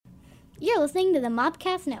You're listening to the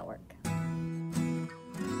Mobcast Network.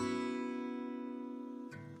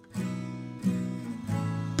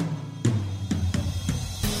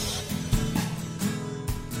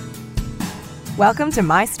 Welcome to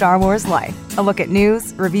My Star Wars Life, a look at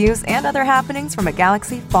news, reviews, and other happenings from a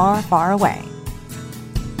galaxy far, far away.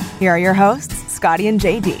 Here are your hosts, Scotty and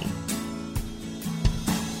JD.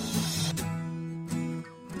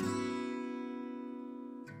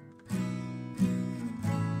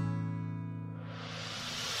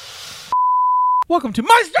 Welcome to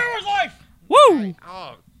My Star Wars Life! Woo!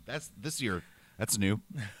 Oh, that's this year. That's new.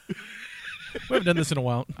 We haven't done this in a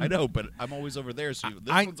while. I know, but I'm always over there, so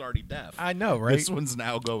this one's already deaf. I know, right? This one's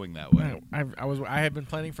now going that way. I had been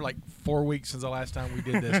planning for like 4 weeks since the last time we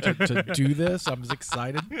did this to do this. I was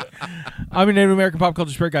excited. I'm your Native American pop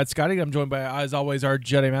culture spirit guide, Scotty. I'm joined by, as always, our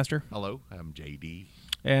Jedi Master. Hello, I'm JD.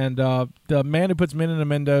 And the man who puts men in the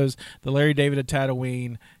Mendos, the Larry David of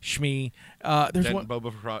Tatooine, Shmi. There's Denton one.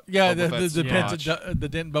 Boba Yeah, Fett's the crotch.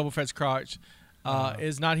 Denton Boba Fett's crotch.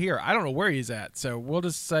 Is not here. I don't know where he's at, so we'll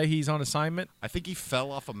just say he's on assignment. I think he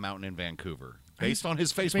fell off a mountain in Vancouver, based on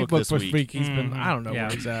his Facebook Facebook this week. He's been, I don't know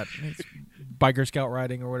where he's at. He's biker scout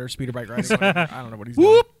riding or whatever, speeder bike riding. Whatever. I don't know what he's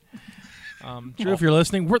doing. Drew, if you're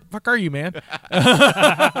listening, where the fuck are you, man?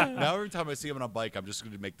 Now every time I see him on a bike, I'm just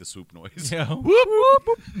going to make the swoop noise. Yeah. Whoop, whoop,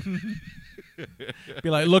 whoop. Be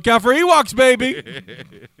like, look out for Ewoks, baby.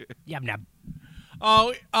 Yum yum.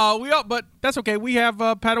 But that's okay. We have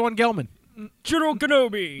Padawan Gelman. General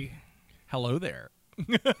Kenobi. Hello there.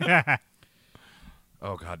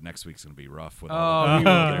 Oh, God, next week's going to be rough. With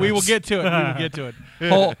We will get to it. We will get to it.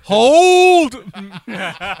 Hold.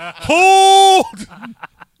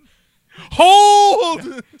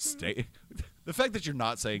 Hold. Stay. The fact that you're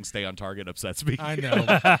not saying stay on target upsets me. I know.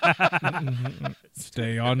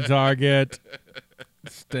 Stay on target.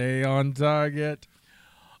 Stay on target.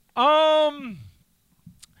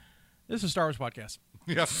 This is a Star Wars podcast.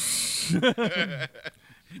 Yeah.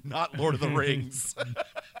 Not Lord of the Rings.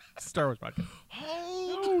 Star Wars podcast.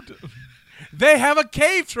 Hold. They have a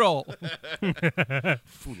cave troll.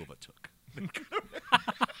 Fool of a took.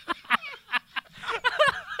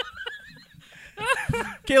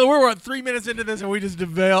 Kayla, we're what, 3 minutes into this, and we just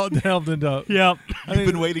delved into. Yep. You've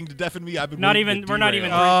been waiting to deafen me. I've been Not waiting even. to We're not derail.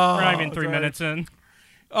 even. We're not even 3 sorry. minutes in.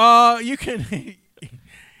 You can.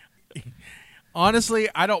 Honestly,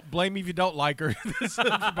 I don't blame you if you don't like her. This is the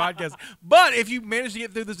podcast. But if you manage to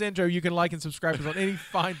get through this intro, you can like and subscribe to us on any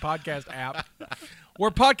fine podcast app.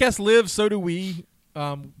 Where podcasts live, so do we.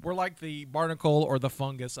 We're like the barnacle or the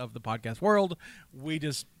fungus of the podcast world. We're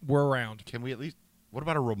around. Can we at least? What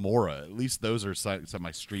about a remora? At least those are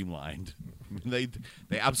semi-streamlined. They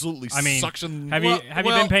absolutely suction. Have you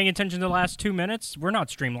been paying attention to the last 2 minutes? We're not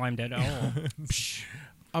streamlined at all.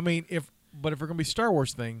 I mean, if we're gonna be Star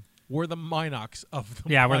Wars thing, we're the Minox of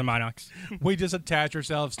the. Yeah, we're the Minox. We just attach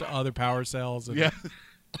ourselves to other power cells. And Yeah.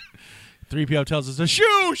 3PO tells us to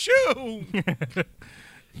shoo.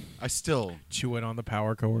 I still. Chewing on the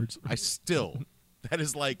power cords. That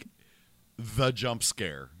is like the jump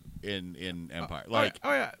scare in Empire. Like,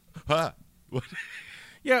 oh yeah. huh? What?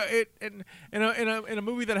 Yeah, in a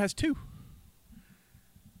movie that has two.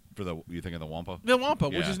 You think of the Wampa? The Wampa,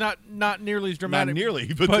 which Yeah. is not nearly as dramatic. Not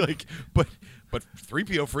nearly, but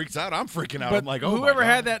 3PO freaks out. I'm freaking out. But I'm like, oh, whoever my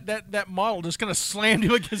had God. that model just kind of slammed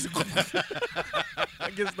him against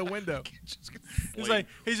against the window.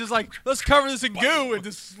 He's just like, let's cover this in goo, and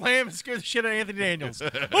just slam and scare the shit out of Anthony Daniels.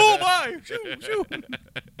 Oh my! Shoo!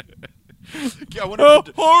 Yeah, I wonder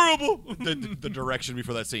if horrible. the direction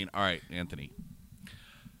before that scene. All right, Anthony,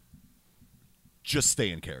 just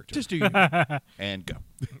stay in character. Just do you. And go.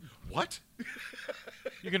 What?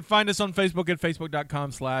 You can find us on Facebook at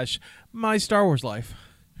facebook.com/My Star Wars Life.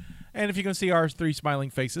 And if you can see our three smiling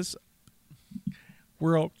faces,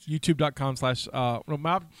 we're on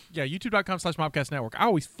youtube.com/YouTube.com/Mobcast Network. I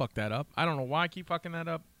always fuck that up. I don't know why I keep fucking that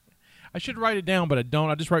up. I should write it down, but I don't.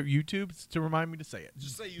 I just write YouTube to remind me to say it.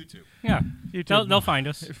 Just say YouTube. Yeah, YouTube. they'll find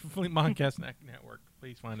us. Mobcast Network.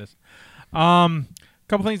 Please find us.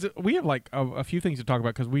 Couple things. We have like a few things to talk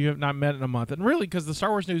about because we have not met in a month. And really, because the Star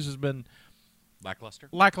Wars news has been Lackluster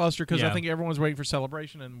because I Yeah. think everyone's waiting for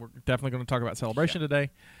Celebration, and we're definitely going to talk about Celebration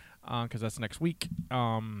today because that's next week.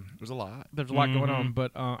 There's a lot. There's a lot going on,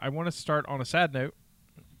 but I want to start on a sad note,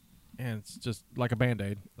 and it's just like a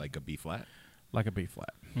Band-Aid. Like a B flat. Like a B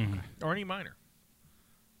flat. Or any minor.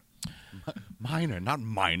 Minor, not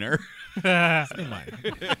minor. Any minor.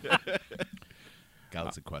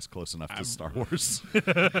 Galaxy Quest, close enough to Star Wars.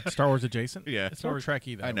 Star Wars adjacent? Yeah. It's Star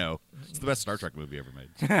Trek-y, though. I know. It's the best Star Trek movie ever made.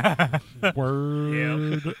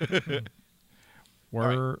 Word.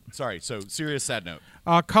 We're Sorry. So serious sad note.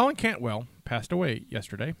 Colin Cantwell passed away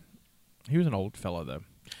yesterday. He was an old fellow, though.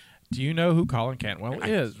 Do you know who Colin Cantwell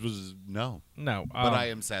is? No. No. But I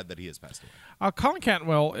am sad that he has passed away. Colin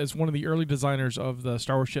Cantwell is one of the early designers of the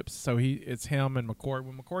Star Wars ships. So it's him and McCoy.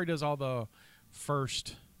 When McCoy does all the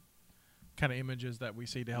first kind of images that we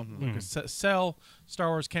see to help Lucas sell Star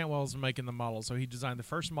Wars, Cantwell's making the model. So he designed the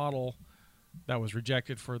first model that was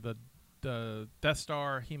rejected for the Death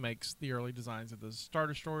Star. He makes the early designs of the Star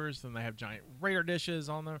Destroyers. Then they have giant radar dishes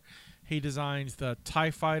on there. He designs the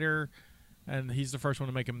TIE Fighter. And he's the first one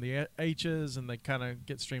to make them the H's, and they kind of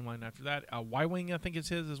get streamlined after that. Y-Wing, I think, is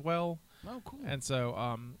his as well. Oh, cool. And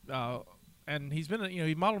so, and he's been,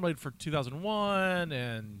 he model made for 2001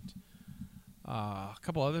 and a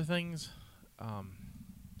couple other things.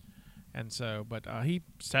 And so, but he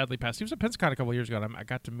sadly passed. He was at Pensacon a couple of years ago. I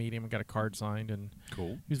got to meet him and got a card signed, and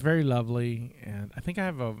cool. He was very lovely. And I think I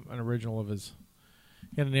have an original of his.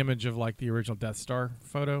 He had an image of like the original Death Star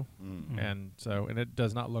photo, and it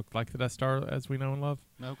does not look like the Death Star as we know and love.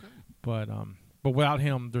 Okay. But without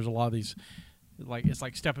him, there's a lot of these, like it's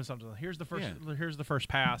like stepping something. Here's the first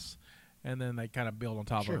pass, and then they kind of build on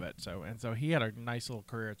top of it. So he had a nice little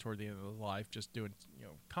career toward the end of his life, just doing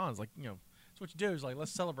cons. Like that's what you do is like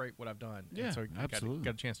let's celebrate what I've done. Yeah, and so absolutely.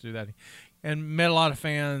 Got a chance to do that, and met a lot of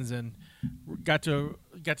fans and got to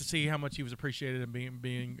see how much he was appreciated and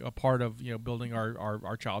being a part of building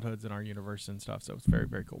our childhoods and our universe and stuff. So it's very,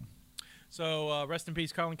 very cool. So rest in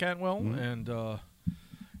peace, Colin Cantwell. And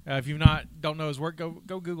if you don't know his work, go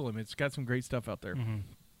Google him. It's got some great stuff out there.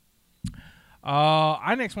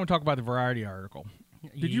 I next want to talk about the Variety article.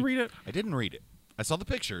 Did you read it? I didn't read it. I saw the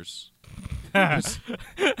pictures,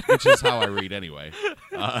 which is how I read anyway.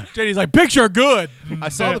 JD's like, picture good. I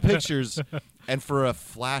saw the pictures, and for a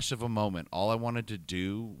flash of a moment, all I wanted to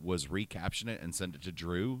do was recaption it and send it to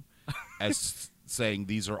Drew as saying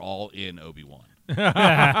these are all in Obi-Wan.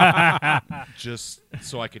 Just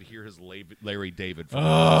so I could hear his Larry David from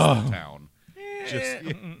across the town.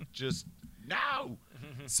 Just no.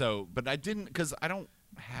 So, but I didn't because I don't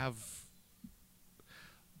have.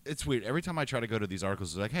 It's weird. Every time I try to go to these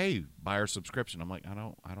articles, it's like, "Hey, buy our subscription." I'm like, I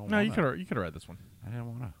don't. No, you could have read this one. I didn't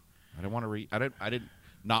want to. I didn't want to read. I didn't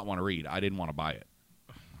not want to read. I didn't want to buy it.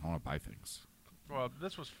 I want to buy things. Well,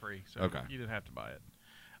 this was free, so okay. You didn't have to buy it.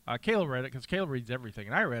 Caleb read it because Caleb reads everything,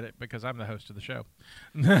 and I read it because I'm the host of the show.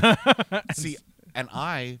 See, and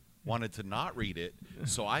I wanted to not read it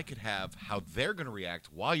so I could have how they're going to react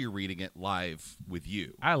while you're reading it live with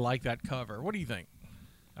you. I like that cover. What do you think?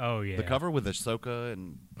 Oh yeah, the cover with Ahsoka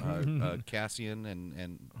and Cassian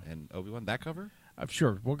and Obi-Wan. That cover?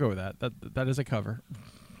 Sure, we'll go with that. That is a cover.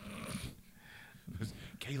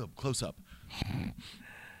 Caleb, close up.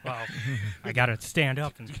 Well, I gotta stand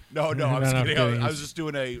up. And No, I'm just kidding. kidding. I was just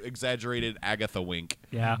doing a exaggerated Agatha wink.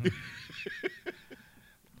 yeah.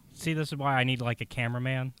 See, this is why I need like a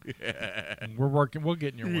cameraman. We're working. We'll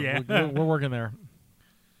get in your one. Yeah. We're working there.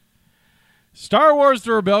 Star Wars: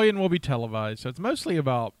 The Rebellion will be televised, so it's mostly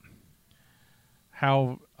about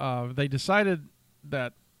how they decided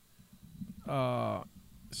that Star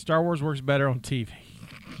Wars works better on TV.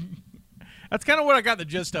 That's kind of what I got the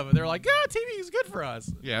gist of it. They're like, "Yeah, TV is good for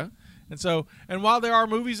us." Yeah. And while there are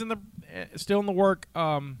movies still in the work,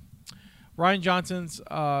 Rian Johnson's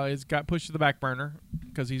has got pushed to the back burner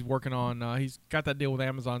because he's working on. He's got that deal with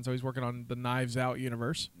Amazon, so he's working on the Knives Out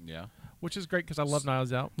universe. Yeah. Which is great because I love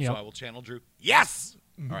Knives Out. So I will channel Drew. Yes.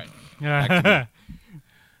 All right. Back to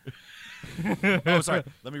me. Oh, sorry.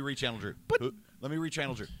 Let me rechannel Drew. Let me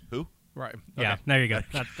rechannel Drew. Who? Right. Yeah, Okay. there you go.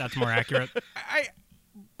 That's more accurate.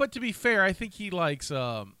 But to be fair, I think he likes.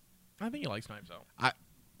 I think he likes Knives Out.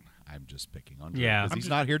 I'm just picking on Drew. Yeah. Because he's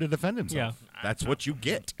not here to defend himself. Yeah. That's what you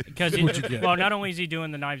get. Because well, not only is he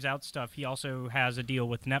doing the Knives Out stuff, he also has a deal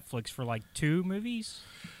with Netflix for like 2 movies,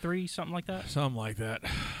 3, something like that. Something like that.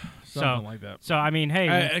 So I mean,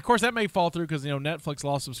 hey, of course that may fall through because Netflix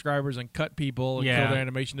lost subscribers and cut people and killed their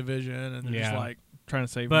animation division, and they're just like trying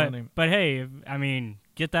to save money. But hey, I mean,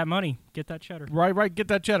 get that money, get that cheddar. Right. Get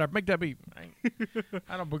that cheddar. Make that beat.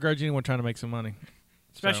 I don't begrudge anyone trying to make some money.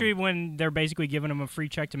 Especially when they're basically giving him a free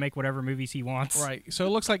check to make whatever movies he wants. Right. So it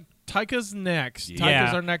looks like Taika's next. Yeah.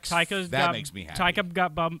 Taika's our next. That makes me happy. Taika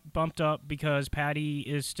got bumped up because Patty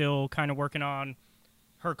is still kind of working on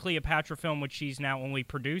her Cleopatra film, which she's now only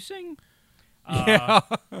producing. Yeah.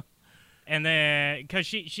 And then, because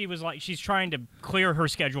she was like, she's trying to clear her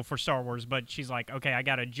schedule for Star Wars, but she's like, okay, I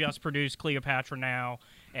got to just produce Cleopatra now,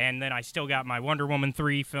 and then I still got my Wonder Woman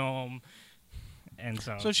 3 film. And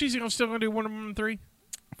so she's still going to do Wonder Woman 3?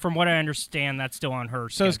 From what I understand, that's still on her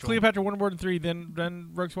schedule. So it's Cleopatra, Wonder Woman 3,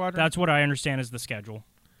 then Rogue Squadron? That's what I understand is the schedule.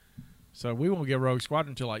 So we won't get Rogue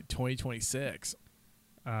Squadron until like 2026.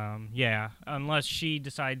 Yeah, unless she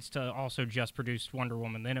decides to also just produce Wonder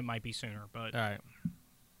Woman, then it might be sooner. But All right.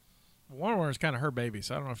 Wonder Woman's kind of her baby,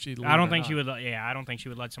 so I don't know if she'd. I don't think she would. Yeah, I don't think she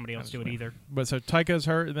would let somebody else do it weird. either. But so Taika's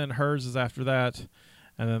her, and then hers is after that,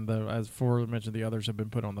 and then as Ford mentioned, the others have been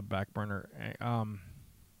put on the back burner.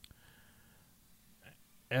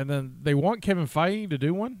 And then they want Kevin Feige to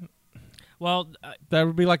do one. Well, That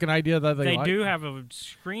would be like an idea that they like. do have a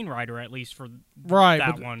screenwriter at least for right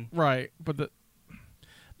that but one. Right, but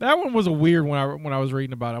that one was a weird one. When I was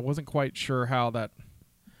reading about it, I wasn't quite sure how that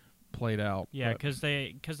played out. Yeah, but- because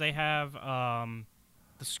they have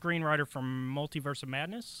the screenwriter from Multiverse of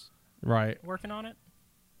Madness right. working on it.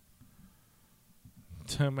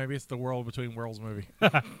 So maybe it's the World Between Worlds movie.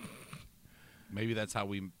 Maybe that's how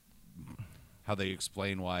they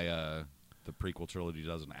explain why the prequel trilogy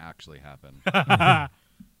doesn't actually happen. I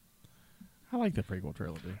like the prequel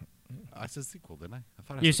trilogy. I said sequel, didn't I? I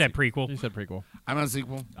thought I You said sequel. prequel. You said prequel. I'm not a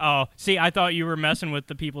sequel. Oh, see, I thought you were messing with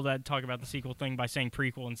the people that talk about the sequel thing by saying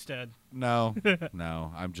prequel instead. No,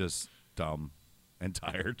 no. I'm just dumb and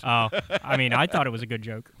tired. Oh, I mean, I thought it was a good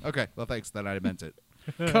joke. Okay, well, thanks. Then I meant it.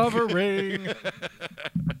 Covering.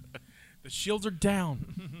 The shields are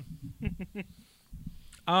down.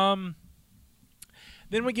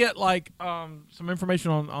 Then we get like some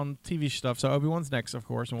information on TV stuff. So Obi-Wan's next, of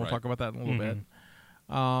course, and we'll Right. talk about that in a little bit.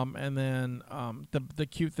 And then the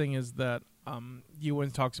cute thing is that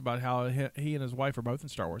Ewan talks about how he and his wife are both in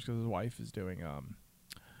Star Wars because his wife is doing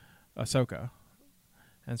Ahsoka.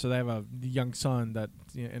 And so they have a young son that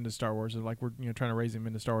into Star Wars, and like we're trying to raise him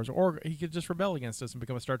into Star Wars, or he could just rebel against us and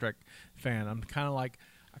become a Star Trek fan. I'm kind of like,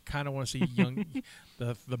 I kind of want to see young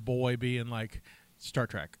the boy being like Star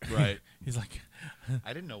Trek. Right. He's like,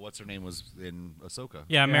 I didn't know what's her name was in Ahsoka.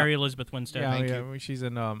 Yeah, Yeah. Mary Elizabeth Winstead. Thank yeah, she's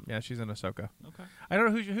in she's in Ahsoka. Okay. I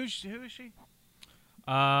don't know who is she?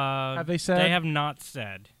 Have they said? They have not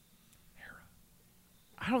said.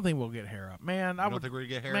 I don't think we'll get Hera. Man, I don't would think we're gonna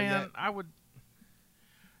get Hera man, yet? I would.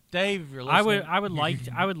 Dave, if you're listening.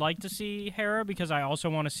 I would like to see Hera because I also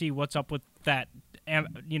want to see what's up with that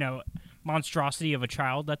monstrosity of a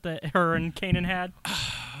child that her and Kanan had.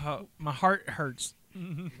 My heart hurts.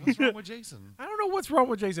 What's wrong with Jason? I don't know what's wrong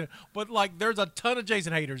with Jason, but like, there's a ton of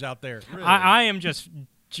Jason haters out there. Really? I am just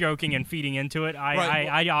joking and feeding into it. Right,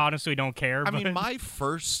 I honestly don't care. I but mean, my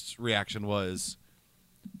first reaction was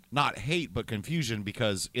not hate, but confusion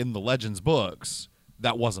because in the Legends books,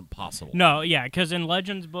 that wasn't possible. no, yeah, because in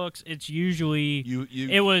Legends books, it's usually You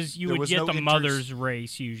there would would get the mother's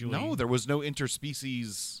race usually. No, there was no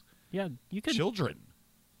interspecies yeah, you could. children.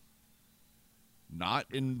 Not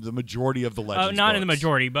in the majority of the Legends Not in the books.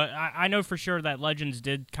 majority, but I know for sure that Legends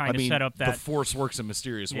did kind of set up the that. Force works in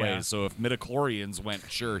mysterious Yeah. ways. So if midichlorians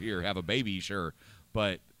went, sure, here, have a baby, sure.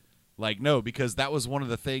 But, like, no, because that was one of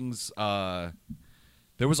the things, there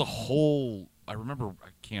was a whole, I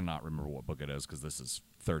cannot remember what book it is because this is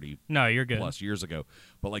 30 No, you're good. plus years ago.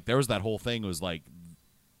 But, like, there was that whole thing. It was like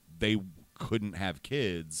they couldn't have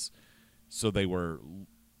kids, so they were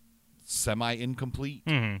semi-incomplete.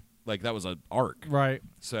 Mm-hmm. Like, that was an arc. Right.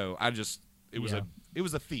 So it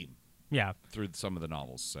was a theme Yeah. through some of the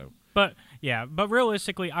novels. So But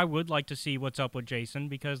realistically, I would like to see what's up with Jason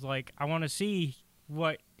because, like, I want to see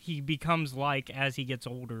what he becomes like as he gets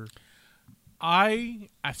older. I've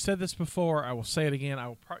said this before. I will say it again. I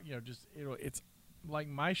will it's like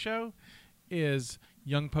my show is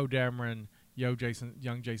young Poe Dameron, young Jason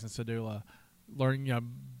Sedula, learning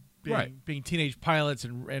being teenage pilots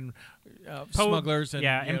and smugglers and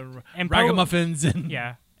and Poe- ragamuffins and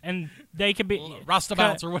Yeah, and they could be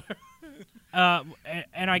Rastabouts or whatever.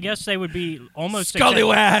 and I guess they would be almost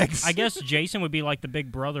Scallywags. I guess Jason would be like the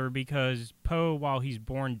big brother because Poe, while he's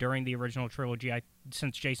born during the original trilogy,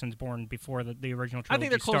 since Jason's born before the original trilogy I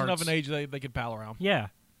think they're close starts, enough in age they could pal around. Yeah,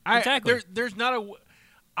 exactly. There's not a.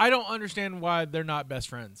 I don't understand why they're not best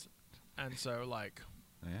friends, and so like.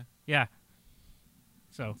 yeah. Yeah.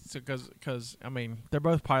 So because I mean they're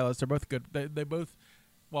both pilots. They're both good. They both.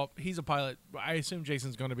 Well, he's a pilot. I assume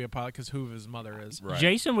Jason's going to be a pilot because who his mother is. Right.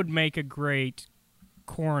 Jason would make a great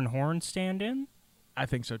Corran Horn stand-in. I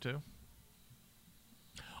think so too.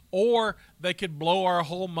 Or they could blow our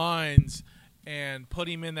whole minds and put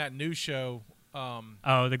him in that new show,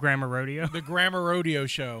 The Grammar Rodeo, the Grammar Rodeo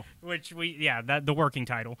show. which the working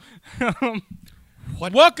title.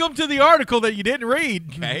 Welcome to the article that you didn't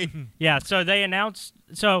read. Okay. Yeah, so they announced.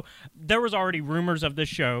 So there was already rumors of this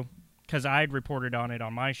show because I had reported on it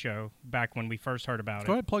on my show back when we first heard about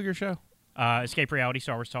Go it. ahead, plug your show. Escape Reality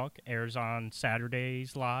Star Wars Talk airs on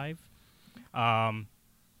Saturdays live.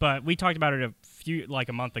 But we talked about it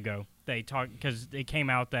a month ago, they talked because it came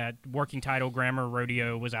out that working title Grammar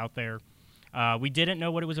Rodeo was out there. We didn't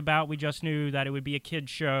know what it was about. We just knew that it would be a kids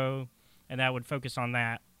show, and that would focus on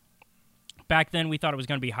that. Back then, we thought it was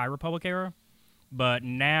going to be High Republic era, but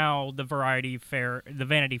now the Vanity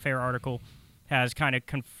Fair article has kind of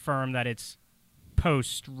confirmed that it's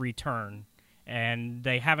post-return, and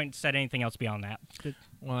they haven't said anything else beyond that.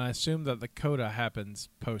 Well, I assume that the coda happens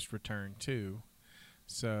post-return too.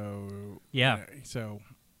 So Yeah.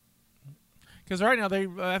 Because right now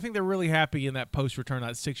I think they're really happy in that post-return,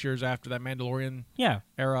 that 6 years after that Mandalorian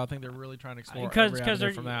era. I think they're really trying to explore every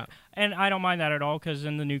avenue from that. And I don't mind that at all because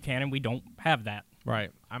in the new canon we don't have that.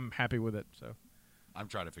 Right, I'm happy with it. So I'm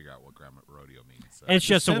trying to figure out what Grammar Rodeo means. So. It's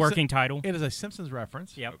just a working title. It is a Simpsons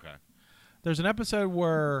reference. Yep. Okay. There's an episode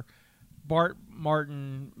where Bart,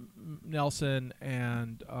 Martin, Nelson,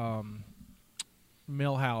 and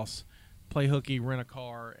Milhouse play hooky, rent a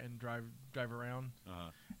car, and drive around.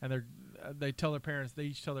 And they each tell their parents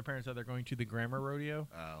that they're going to the Grammar Rodeo.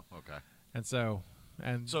 Oh, okay. And so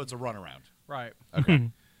it's a runaround. Right. Okay.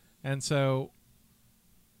 And so,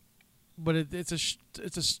 but it's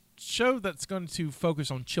a show that's going to focus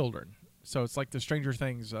on children. So it's like the Stranger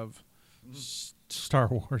Things of Star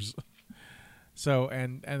Wars. So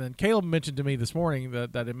and then Caleb mentioned to me this morning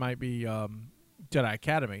that it might be Jedi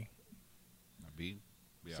Academy.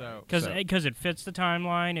 Yeah. So Because it fits the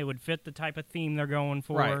timeline, it would fit the type of theme they're going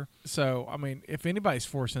for. right. So I mean, if anybody's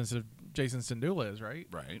force sensitive, Jason Sindula is, right.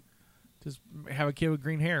 Right. Just have a kid with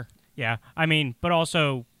green hair. Yeah, I mean, but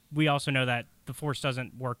also we also know that the Force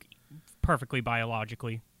doesn't work perfectly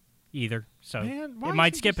biologically either, so Man, why it is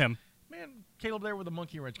might he skip just- him. Man, Caleb there with a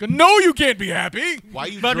monkey wrench. Go, no, you can't be happy. Why are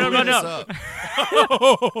you But no, drawing no, this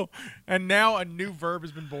no. up? And now a new verb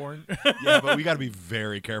has been born. Yeah, but we got to be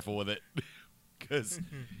very careful with it. Because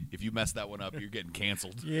if you mess that one up, you're getting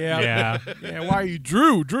canceled. Yeah. Why are you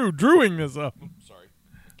drewing this up? Sorry.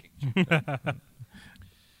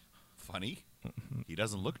 Funny. He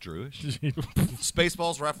doesn't look Drewish.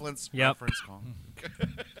 Spaceballs reference. Yep. Reference call.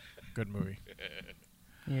 Good movie.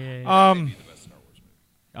 Yeah. Maybe the best Star Wars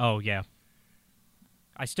movie. Oh yeah.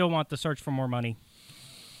 I still want the Search for More Money.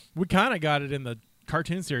 We kind of got it in the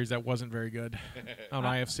cartoon series that wasn't very good on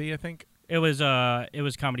IFC, I think. It was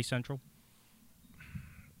Comedy Central.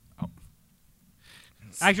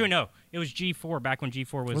 Actually, no. It was G4 back when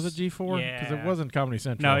G4 was. Was it G4? Yeah. Because it wasn't Comedy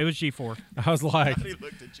Central. No, it was G4. I was like, He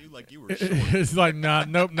looked at you like you were short. it's like,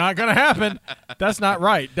 nope, not gonna happen. That's not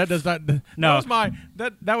right. That does not. No. That was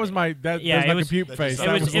my that's my compute face. that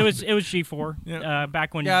That just- It was G4. Yeah.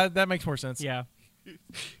 Back when. Yeah, that makes more sense. Yeah.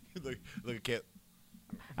 look at Kit.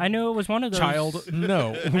 I knew it was one of those. Child,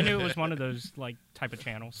 no. I knew it was one of those like type of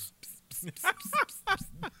channels.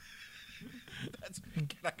 Can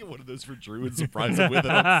I get one of those for Drew and surprise him with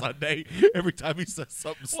it on Sunday? Every time he says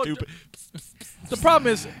something stupid. The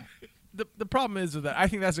problem is, the problem is that I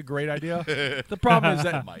think that's a great idea. The problem is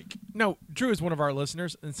that Mike. no, Drew is one of our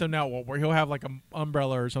listeners, and so now where he'll have like an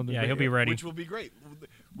umbrella or something. Yeah, he'll be ready. Which will be great.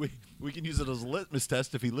 We can use it as a litmus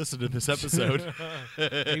test if he listened to this episode.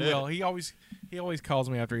 He will. He always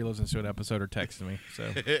calls me after he listens to an episode or texts me.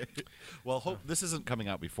 So Well, hope this isn't coming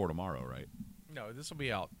out before tomorrow, right? no, this will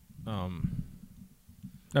be out.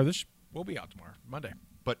 No, this will be out tomorrow, Monday.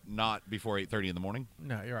 But not before 8:30 in the morning?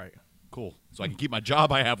 No, you're right. Cool. So I can keep my job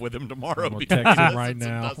I have with him tomorrow. I'm gonna because text him he right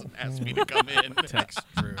now. doesn't ask me to come in. Text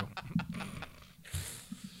Drew.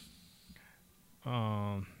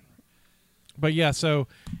 But yeah, so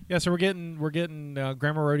we're getting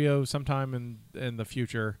Grammar Rodeo sometime in the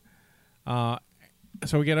future.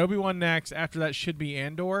 So we get Obi-Wan next. After that should be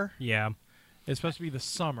Andor. Yeah. It's supposed to be the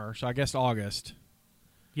summer, so I guess August.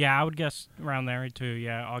 Yeah, I would guess around there too.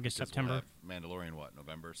 Yeah, August, Because September. we'll have Mandalorian,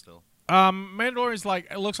 November still? Mandalorian's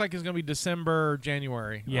it looks like it's gonna be December,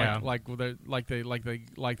 January. Yeah. like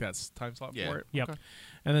that time slot Yeah. for it. Yep. Okay.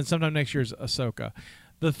 And then sometime next year's Ahsoka.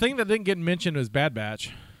 The thing that didn't get mentioned was Bad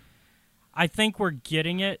Batch. I think we're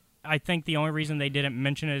getting it. I think the only reason they didn't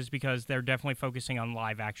mention it is because they're definitely focusing on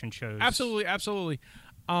live action shows. Absolutely.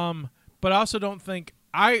 But I also don't think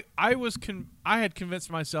I had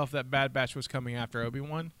convinced myself that Bad Batch was coming after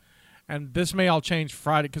Obi-Wan, and this may all change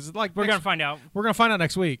Friday because We're gonna find out. We're gonna find out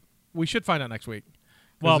next week. We should find out next week.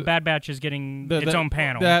 Well, Bad Batch is getting its own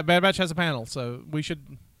panel. Bad Batch has a panel, so we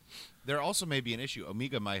should. There also may be an issue.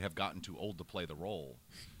 Omega might have gotten too old to play the role.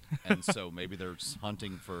 And so maybe they're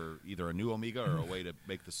hunting for either a new Omega or a way to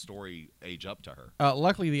make the story age up to her.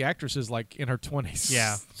 Luckily, the actress is in her 20s.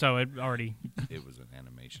 Yeah, so it already. It was an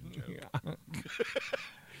animation joke.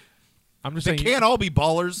 I'm just They saying. can't all be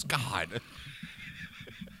ballers. God.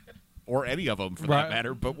 Or any of them, for Right. that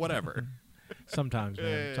matter, but whatever. Sometimes,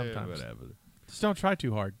 man. Sometimes. Whatever. Just don't try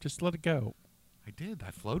too hard. Just let it go. I did. I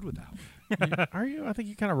flowed with that one. Are you? I think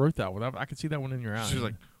you kind of wrote that one. I could see that one in your eyes. She was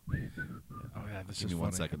like, oh yeah, this Give is me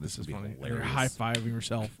 1 funny. second. This is would be funny. hilarious. You're high-fiving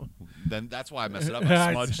yourself. Then that's why I messed it up.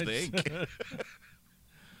 I smudged the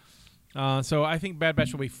ink. So I think Bad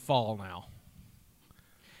Batch will be fall now.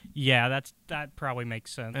 Yeah, that probably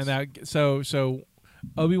makes sense. And that so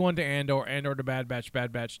Obi-Wan to Andor to Bad Batch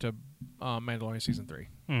to Mandalorian season 3.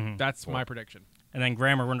 Mhm. That's my prediction. And then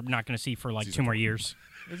Grammar we're not going to see for like Season 2 more 4. years.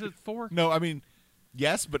 Is it 4? No, I mean,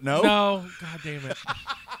 yes, but no. No, god damn it.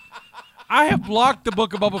 I have blocked the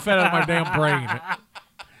Book of Boba Fett out of my damn brain.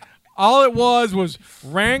 All it was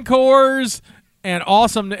Rancors and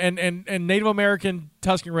awesome and Native American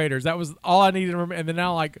Tusken Raiders. That was all I needed to remember. And then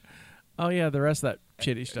now like, oh yeah, the rest of that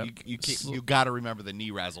shitty stuff. You got to remember the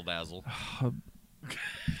knee razzle dazzle.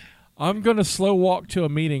 I'm going to slow walk to a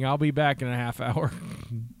meeting. I'll be back in a half hour.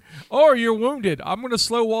 Or you're wounded. I'm going to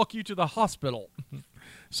slow walk you to the hospital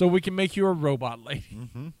so we can make you a robot lady.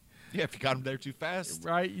 Mm-hmm. Yeah, if you got him there too fast,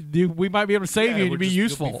 Right? We might be able to save you and you'd be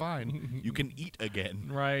useful. You'll be fine. You can eat again.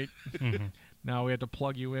 Right. Now we have to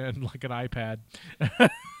plug you in like an iPad.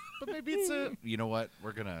 But maybe it's a. You know what?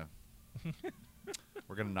 We're gonna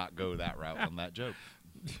not go that route on that joke.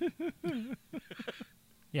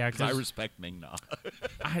 Yeah, Because I respect Ming-Na.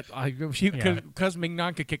 Because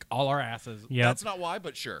Ming-Na could kick all our asses. yeah. That's not why,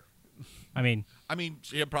 but sure. I mean,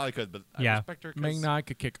 She probably could, but I Yeah. respect her. 'Cause- Ming-Na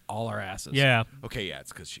could kick all our asses. yeah. Okay, yeah,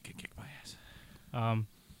 it's because she can kick my ass.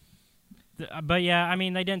 But yeah, I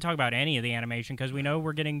mean, they didn't talk about any of the animation because we know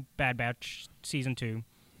we're getting Bad Batch season 2.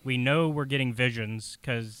 We know we're getting Visions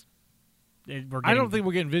because we're getting. I don't think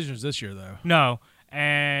we're getting Visions this year, though. No,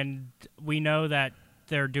 and we know that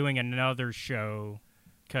they're doing another show,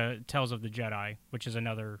 Tales of the Jedi, which is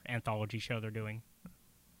another anthology show they're doing.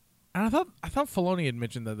 And I thought Filoni had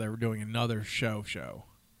mentioned that they were doing another show.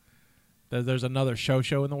 That there's another show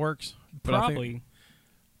in the works. But Probably.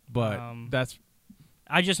 That's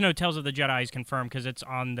I just know Tales of the Jedi is confirmed because it's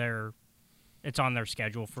on their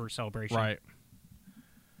schedule for Celebration. right.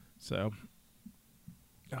 So,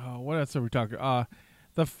 what else are we talking?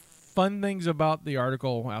 The fun things about the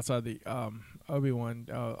article outside the Obi-Wan,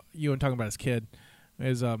 Ewan talking about his kid,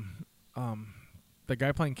 is the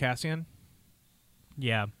guy playing Cassian.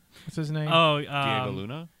 Yeah. What's his name? Oh, Diego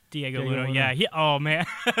Luna? Diego Luna. Luna. Yeah. Oh man,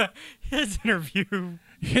 his interview.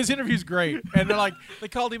 His interview's great, and they're like, they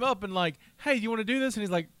called him up and like, hey, you want to do this? And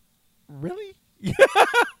he's like, really? You're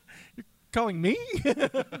calling me?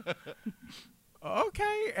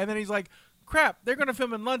 Okay. And then he's like, crap, they're gonna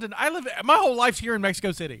film in London. My whole life's here in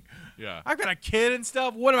Mexico City. Yeah. I've got a kid and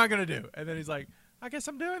stuff. What am I gonna do? And then he's like, I guess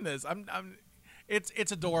I'm doing this.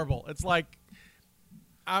 It's adorable. It's like,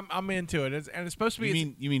 I'm into it. And it's supposed to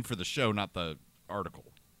be. You mean for the show, not the article?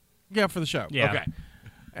 Yeah, for the show. Yeah. Okay.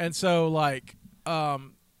 And so like, the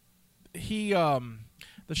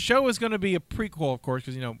show is going to be a prequel, of course,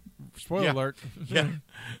 because spoiler Yeah. alert. Yeah.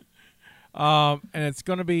 And it's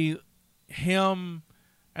going to be him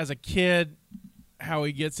as a kid, how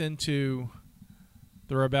he gets into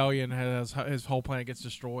the rebellion, has his whole planet gets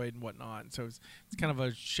destroyed and whatnot. And so it's kind of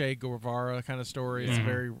a Che Guevara kind of story.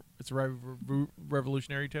 Mhm. It's a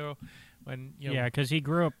revolutionary tale. When Yeah, because he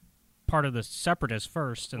grew up part of the Separatists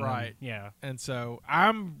first, and Right. Then, yeah. And so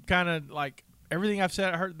I'm kind of like everything I've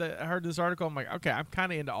said. I heard this article. I'm like, okay, I'm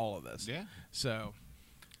kind of into all of this. Yeah. So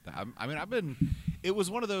It was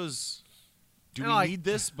one of those. Do And we like- need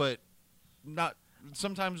this? But not.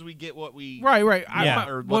 Sometimes we get what we. right. Yeah.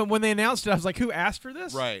 Or what- When they announced it, I was like, who asked for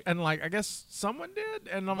this? Right. And like, I guess someone did.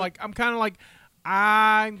 And I'm kind of like,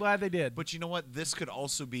 I'm glad they did. But you know what? This could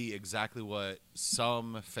also be exactly what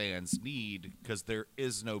some fans need because there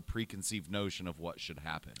is no preconceived notion of what should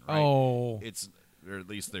happen. Right? Oh. Or at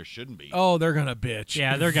least there shouldn't be. Oh, they're gonna bitch.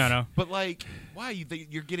 Yeah, they're gonna. But like, why?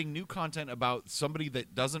 You're getting new content about somebody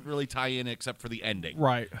that doesn't really tie in except for the ending.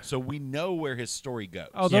 Right. So we know where his story goes.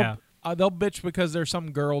 Oh, Yeah. They'll bitch because there's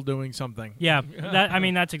some girl doing something. Yeah,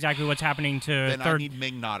 that's exactly what's happening to then I third. need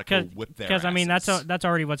Ming-Na to go whip their Because I mean, that's asses. that's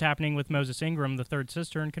already what's happening with Moses Ingram, the third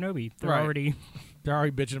sister in Kenobi. They're Right. already. They're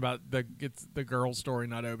already bitching about it's the girl story,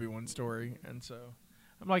 not Obi-Wan's story. And so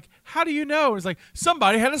I'm like, how do you know? It's like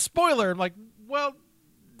somebody had a spoiler. I'm like, well,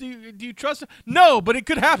 do you trust it? No, but it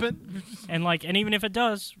could happen. And even if it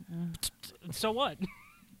does, so what?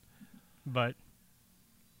 But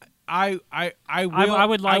I will. I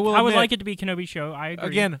would like admit, like it to be Kenobi show. I agree.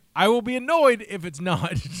 Again, I will be annoyed if it's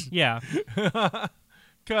not. Yeah.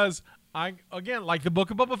 Because like the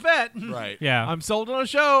Book of Boba Fett. right. Yeah. I'm sold on a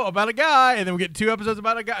show about a guy, and then we get 2 episodes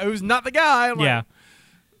about a guy who's not the guy. I'm like, Yeah.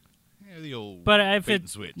 Yeah, the old. But if bait it, and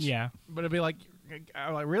switch. yeah, But it'd be like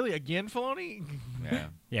really again, Filoni? Yeah.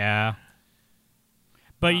 yeah.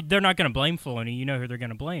 But they're not going to blame Filoni. You know who they're going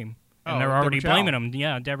to blame. And Oh, they're already Deborah Chow. blaming him.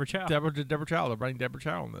 Yeah, Deborah Chow. Deborah Chow. They're bringing Deborah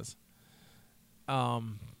Chow on this.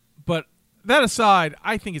 But that aside,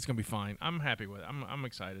 I think it's going to be fine. I'm happy with it. I'm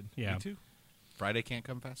excited. Yeah. Me too. Friday can't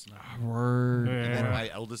come fast enough. Word. And then Yeah. my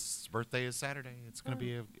eldest's birthday is Saturday. It's going to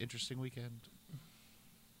be an interesting weekend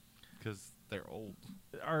because they're old.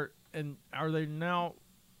 Are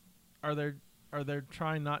they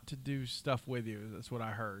trying not to do stuff with you? That's what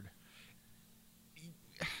I heard.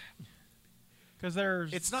 Because they're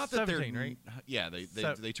It's not that 17, they're right? Yeah,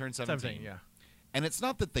 they turn 17, yeah. And it's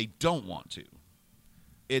not that they don't want to.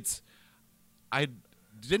 It's I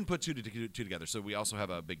didn't put two together. So we also have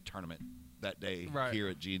a big tournament that day Right. here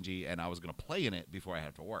at G&G, and I was going to play in it before I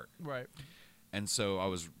had to work. Right. And so I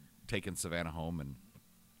was taking Savannah home, and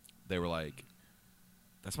they were like,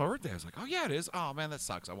 "That's my birthday." I was like, "Oh yeah, it is. Oh man, that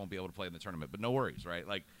sucks. I won't be able to play in the tournament, but no worries, right?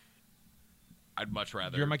 Like, I'd much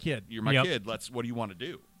rather You're my kid. You're my Yep. kid. What do you want to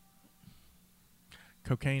do?"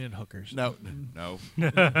 Cocaine and hookers. No.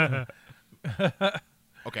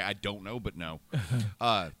 Okay, I don't know, but no.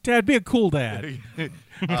 Dad, be a cool dad.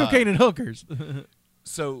 Cocaine and hookers.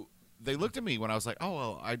 So they looked at me when I was like, "Oh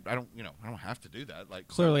well, I don't I don't have to do that." Like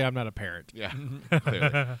Clearly, I'm not a parent. yeah,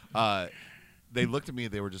 clearly. They looked at me.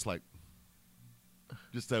 They were just like,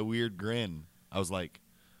 just a weird grin. I was like,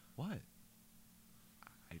 "What?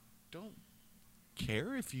 I don't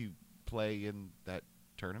care if you play in that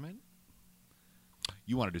tournament.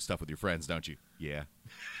 You want to do stuff with your friends, don't you? Yeah."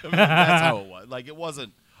 I mean, that's how it was. Like it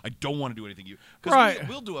wasn't. I don't want to do anything. Because Right.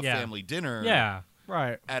 we'll do a Yeah. family dinner. Yeah.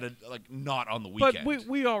 Right. At a not on the But weekend.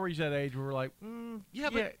 we all reached that age where we're like, yeah,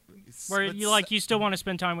 but Where but you still want to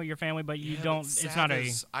spend time with your family, but you yeah, don't. but It's Sav not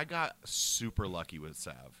is- I got super lucky with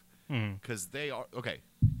Sav because they are okay.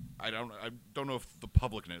 I don't know if the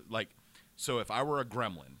public knows. Like, so if I were a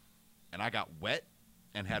gremlin and I got wet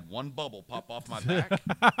and had one bubble pop off my back,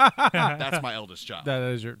 that's my eldest child. that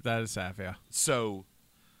is Saf, yeah. So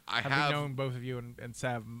I Having have known both of you and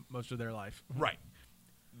Sav most of their life. right.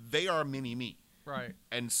 They are mini me. Right.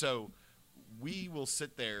 And so we will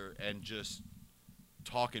sit there and just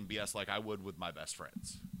talk and BS like I would with my best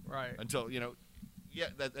friends Right. until,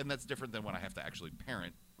 and that's different than when I have to actually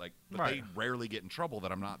parent. Like, but Right. they rarely get in trouble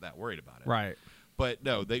that I'm not that worried about it. Right. But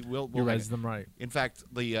no, they will. You raised them right. In fact,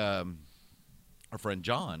 our friend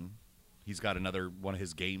John, he's got another one of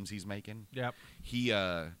his games he's making. Yep. He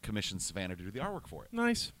commissioned Savannah to do the artwork for it.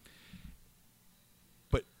 Nice.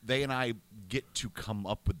 But they and I get to come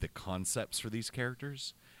up with the concepts for these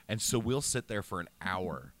characters, and so we'll sit there for an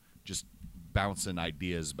hour just bouncing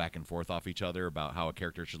ideas back and forth off each other about how a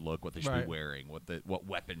character should look, what they should Right. be wearing, what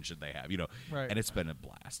weapon should they have, Right. And it's been a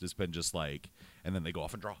blast. It's been just like, and then they go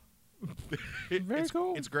off and draw. Very it's,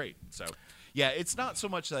 cool. It's great. So, yeah, it's not so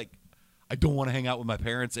much like I don't want to hang out with my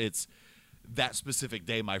parents. It's that specific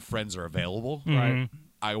day my friends are available. Right.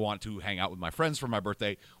 I want to hang out with my friends for my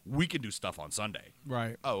birthday. We can do stuff on Sunday.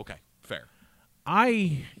 Right. Oh, okay. Fair.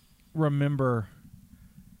 I remember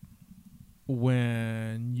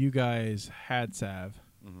when you guys had Sav.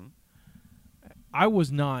 Mm-hmm. I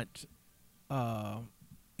was not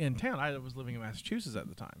in town. I was living in Massachusetts at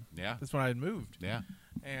the time. Yeah. That's when I had moved. Yeah.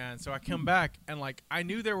 And so I come back and like I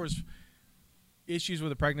knew there was issues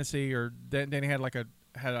with the pregnancy, or Danny had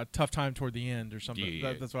had a tough time toward the end or something.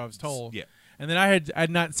 Yeah. That's what I was told. Yeah. And then I had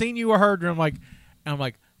not seen you or heard, and I'm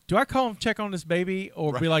like, do I call him check on this baby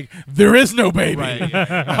or be like, there is no baby? Right,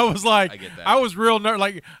 yeah. I was like, I get that. I was real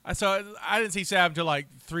so I didn't see Sav until like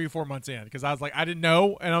 3 or 4 months in because I was like, I didn't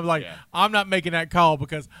know, and I'm like, Yeah. I'm not making that call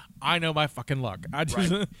because I know my fucking luck. I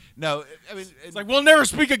just Right. No, I mean, it's like we'll never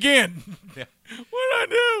speak again. Yeah. What did I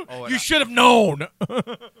do? Oh, and You I- should have known.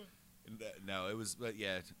 no, it was, but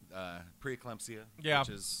yeah, preeclampsia, Yeah. which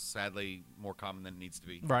is sadly more common than it needs to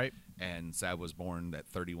be. Right. And Sav was born at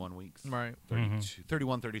 31 weeks. Right.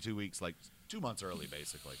 32 weeks, like 2 months early,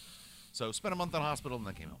 basically. So spent a month in hospital and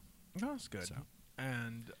then came home. Oh, that's good. So.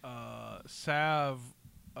 And Sav,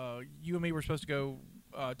 you and me were supposed to go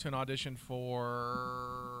to an audition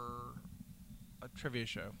for a trivia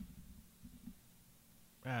show.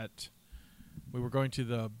 We were going to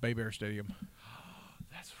the Bay Bear Stadium,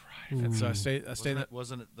 That's right. and so I stayed.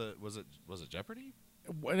 Was it Jeopardy?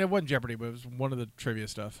 It wasn't Jeopardy, but it was one of the trivia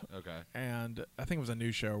stuff. Okay. And I think it was a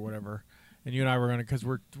news show or whatever. And you and I were going to, because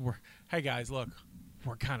we're hey guys, look,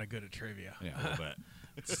 we're kind of good at trivia. Yeah, a little bit.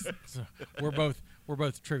 So we're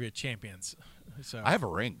both trivia champions. So I have a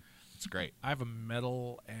ring. It's great. I have a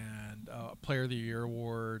medal and Player of the Year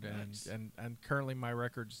award, Nice. and currently my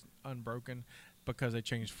record's unbroken because they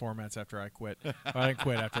changed formats after I quit. I didn't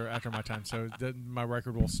quit after my time, so my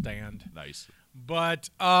record will stand. Nice. But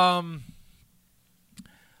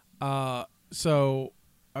so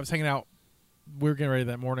I was hanging out. We were getting ready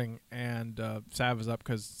that morning, and Sav was up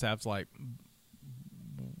because Sav's like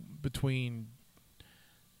between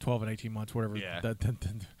 12 and 18 months, whatever. Yeah.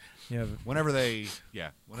 Whenever they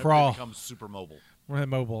Crawl. become super mobile. we're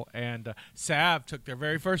mobile, and Sav took their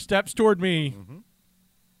very first steps toward me.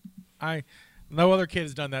 Mm-hmm. No other kid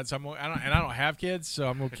has done that, so I don't have kids, so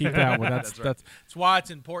I'm gonna keep that one. That's that's why it's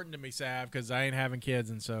important to me, Sav, because I ain't having kids,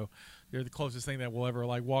 and so you're the closest thing that will ever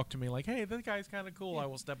like walk to me like, hey, this guy's kind of cool. I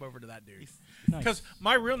will step over to that dude. Because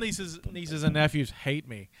my real nieces and nephews hate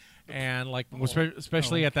me, and like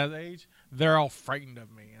especially at that age, they're all frightened of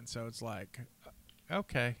me, and so it's like,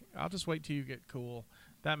 okay, I'll just wait till you get cool.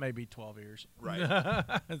 That may be 12 years, right?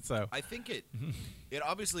 So I think it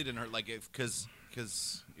obviously didn't hurt, like because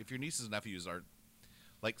if your nieces and nephews are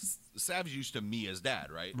like Sav's used to me as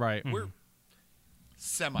dad, right? Right. We're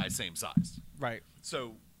semi same size, right,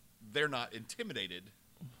 so they're not intimidated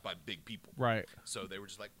by big people, right. So they were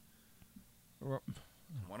just like, want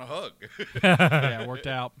a hug. Yeah, it worked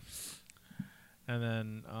out. And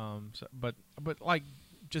then, but like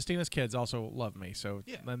Justina's kids also love me, so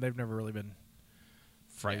they've never really been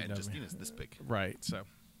frightened and of me. Justina's this big, right? So,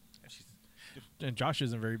 and Josh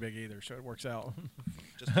isn't very big either, so it works out.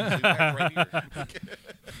 Justina's right here.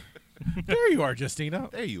 There you are, Justina.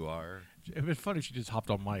 There you are. It'd be funny if she just hopped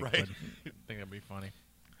on mic. Right. But I think that'd be funny.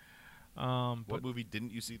 What movie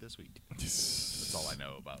didn't you see this week? That's all I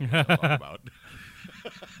know about. What I'll talk about.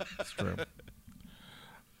 That's true.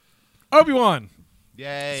 Obi-Wan.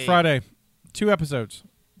 Yay! It's Friday. 2 episodes.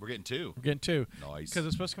 We're getting 2. We're getting 2. Nice. Because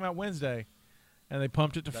it's supposed to come out Wednesday, and they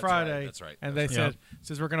pumped it to That's Friday. right, that's right. And That's they right. said,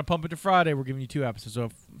 since we're going to pump it to Friday, we're giving you 2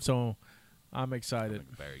 episodes. So I'm excited.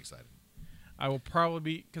 I'm very excited. I will probably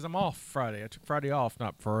be, because I'm off Friday. I took Friday off,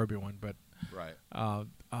 not for Obi-Wan, but Right.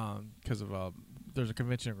 because of there's a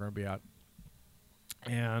convention we're going to be at,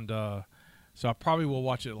 and so I probably will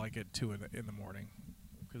watch it like at 2 in the morning,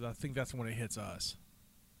 because I think that's when it hits us.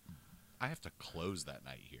 I have to close that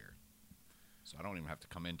night here, so I don't even have to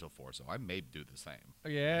come in till 4. So I may do the same.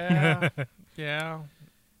 Yeah, yeah.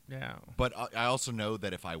 But I also know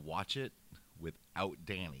that if I watch it without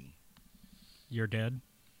Danny, You're dead.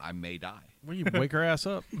 I may die. Well, you wake her ass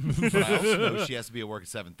up. But I also know she has to be at work at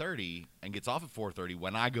 7:30 and gets off at 4:30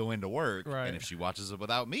 when I go into work. Right. And if she watches it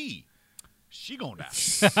without me, she gonna die.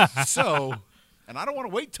 So, and I don't want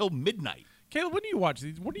to wait till midnight. Caleb, when do you watch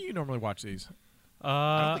these? When do you normally watch these?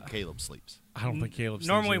 I don't think Caleb sleeps. I don't think Caleb.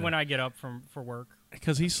 Normally when I get up for work.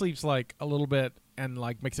 because he sleeps like a little bit and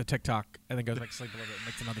like makes a TikTok and then goes back to sleep a little bit and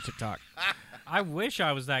makes another TikTok. I wish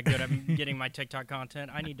I was that good at getting my TikTok content.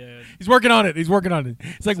 I need to. He's working on it. It's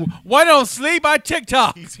like, why don't sleep? I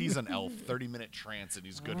TikTok. He's an elf. 30-minute trance, and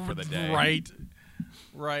he's good for the day.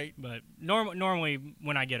 Right. But normally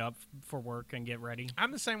when I get up for work and get ready,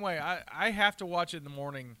 I'm the same way. I have to watch it in the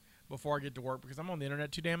morning before I get to work because I'm on the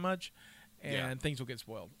internet too damn much, and things will get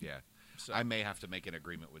spoiled. Yeah. So. I may have to make an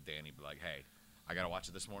agreement with Danny. Be like, hey, I got to watch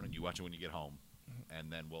it this morning. You watch it when you get home.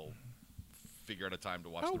 And then we'll figure out a time to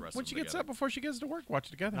watch the rest when of she them gets together. up before she gets to work, watch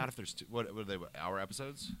it together. Not if there's what are they, hour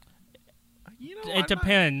episodes? You know, it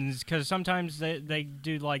depends because sometimes they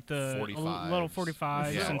do like the 45s. little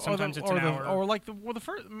 45s, Yeah. and sometimes it's an hour. Or like the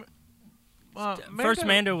first. First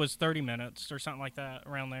Mando was 30 minutes or something like that,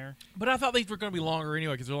 around there. But I thought these were going to be longer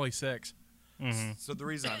anyway because they're only 6. Mm-hmm. So the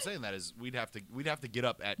reason I'm saying that is we'd have to get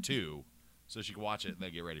up at 2 so she could watch it and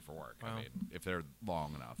then get ready for work. Wow. I mean, if they're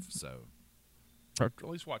long enough. So Or at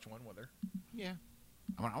least watch one with her. yeah,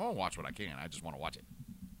 I want to watch what I can. I just want to watch it.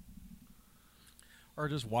 Or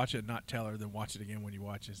just watch it and not tell her, then watch it again when you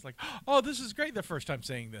watch it. It's like, oh, this is great the first time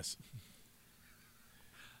saying this.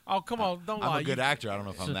 Oh, come on, don't lie. I'm a good actor. I don't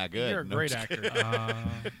know if I'm that good. You're a No, great I'm just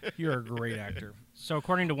actor. You're a great actor. So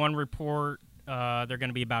according to one report, they're going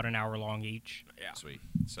to be about an hour long each. Yeah. Sweet.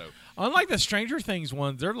 So Unlike the Stranger Things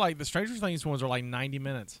ones, the Stranger Things ones are like 90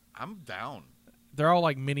 minutes. I'm down. They're all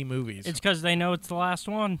like mini movies. It's because they know it's the last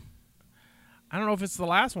one. I don't know if it's the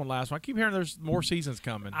last one. I keep hearing there's more seasons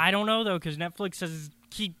coming. I don't know though, because Netflix says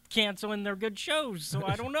keep canceling their good shows, so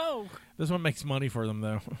I don't know. This one makes money for them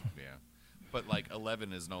though. Yeah, but like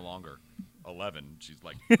 11 is no longer 11. She's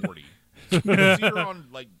like 40. Did you see her on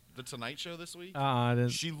like the Tonight Show this week? I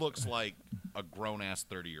didn't. She looks like a grown ass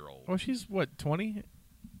 30-year-old. Well, she's what, 20?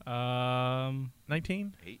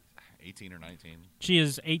 19? 18 or 19. She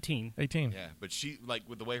is 18. 18. Yeah, but she like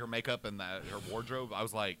with the way her makeup and her wardrobe, I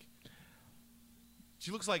was like, she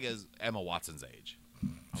looks like as Emma Watson's age.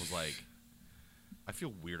 I was like, I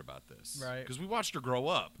feel weird about this, Right. Because we watched her grow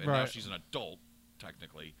up, and now Right. she's an adult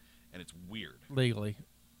technically, and it's weird. Legally.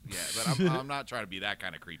 Yeah, but I'm not trying to be that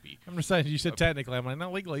kind of creepy. I'm just saying, you said technically. I'm like,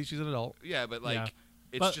 not legally. She's an adult. Yeah, but like, Yeah.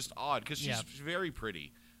 it's But- just odd because she's yeah. very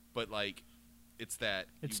pretty. but like, it's that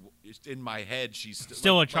It's in my head she's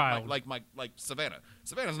still like, a child. like Savannah.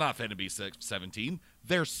 Savannah's not fin to be 17.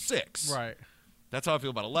 They're 6. Right. That's how I feel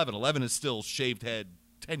about 11. 11 is still shaved head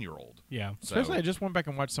 10-year-old. Yeah. So, Especially, I just went back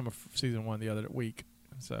and watched some of season 1 the other week.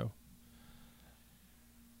 So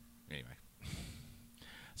anyway,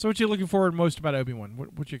 what you looking forward most about Obi-Wan?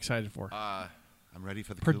 What you excited for? I'm ready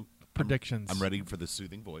for the predictions. I'm ready for the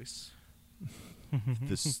soothing voice.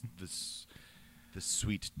 this the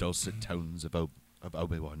sweet dulcet tones of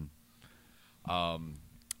Obi-Wan. I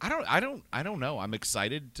don't know. I'm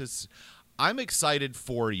excited I'm excited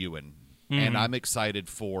for Ewan, and I'm excited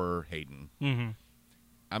for Hayden.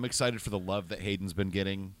 I'm excited for the love that Hayden's been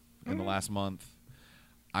getting in the last month.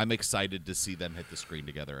 I'm excited to see them hit the screen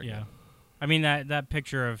together again. Yeah. I mean, that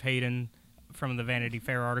picture of Hayden from the Vanity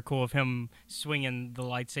Fair article of him swinging the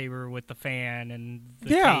lightsaber with the fan and the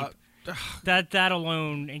tape, that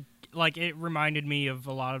alone, like, it reminded me of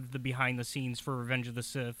a lot of the behind the scenes for Revenge of the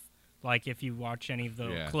Sith. Like, if you watch any of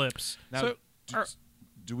the clips. Now,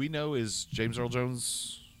 do we know, is James Earl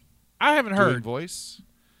Jones I haven't doing heard. voice?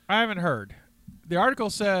 I haven't heard. The article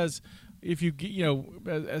says if you get,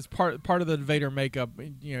 as part of the Vader makeup,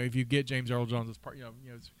 if you get James Earl Jones as part,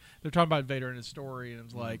 they're talking about Vader and his story, and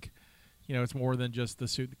it's like, it's more than just the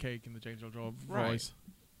suit, the cake, and the James Earl Jones voice.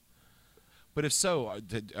 But if so,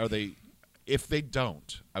 are they? If they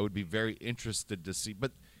don't, I would be very interested to see.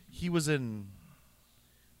 But he was in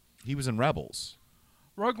Rebels.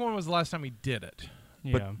 Rogue One was the last time he did it.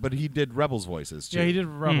 Yeah. But he did Rebels voices too. Yeah, he did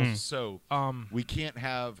Rebels. So we can't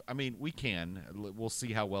have. I mean, we can. We'll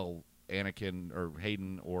see how well Anakin or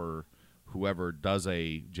Hayden or whoever does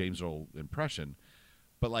a James Earl impression.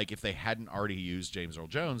 But like, if they hadn't already used James Earl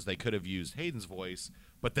Jones, they could have used Hayden's voice.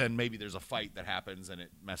 But then maybe there's a fight that happens and it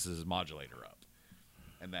messes his modulator up,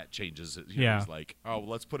 and that changes it. He's like, oh, well,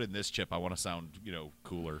 let's put in this chip. I want to sound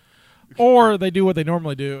cooler. Or they do what they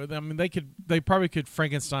normally do. I mean, they probably could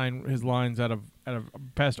Frankenstein his lines out of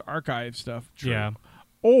past archive stuff. True. Yeah.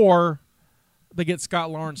 Or they get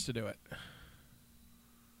Scott Lawrence to do it.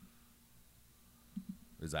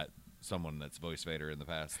 Is that someone that's voiced Vader in the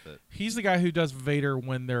past? That he's the guy who does Vader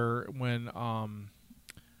when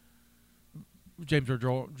James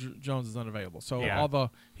Earl Jones is unavailable. So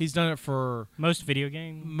he's done it for most video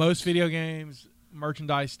games.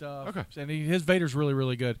 Merchandise stuff. Okay. And his Vader's really,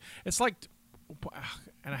 really good. It's like,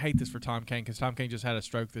 and I hate this for Tom Kane because Tom Kane just had a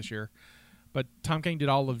stroke this year. But Tom Kane did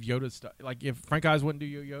all of Yoda's stuff. Like, if Frank Oz wouldn't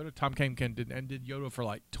do Yoda, Tom Kane did Yoda for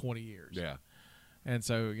like 20 years. Yeah. And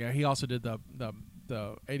so, he also did the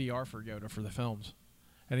ADR for Yoda for the films.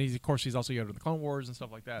 And he's also Yoda in the Clone Wars and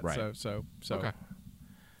stuff like that. Right. So. Okay.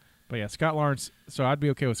 But yeah, Scott Lawrence. So I'd be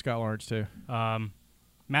okay with Scott Lawrence too.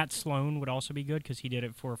 Matt Sloan would also be good because he did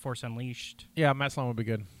it for Force Unleashed. Yeah, Matt Sloan would be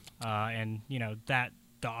good. And that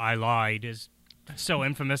the I lied is so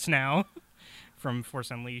infamous now from Force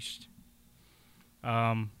Unleashed.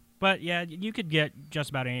 But yeah, you could get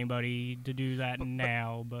just about anybody to do that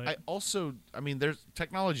now. But there's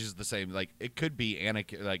technology is the same. Like, it could be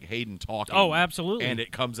Anakin, like Hayden talking. Oh, absolutely. And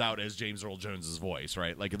it comes out as James Earl Jones's voice,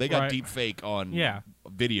 right? Like, if they got deep fake on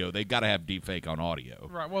video, they got to have deep fake on audio.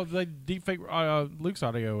 Right. Well, they deep fake Luke's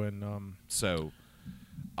audio and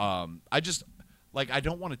I just I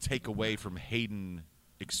don't want to take away from Hayden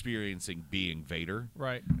experiencing being Vader,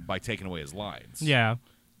 right, by taking away his lines. Yeah.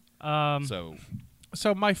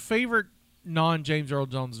 So my favorite non-James Earl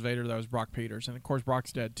Jones Vader, that was Brock Peters, and of course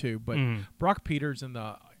Brock's dead too. But Brock Peters in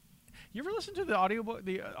the, you ever listen to the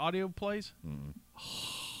audio plays?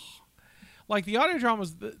 Like the audio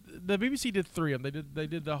dramas, the BBC did 3 of them. They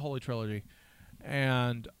did the Holy Trilogy,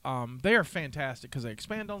 and they are fantastic because they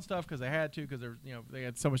expand on stuff because they had to because they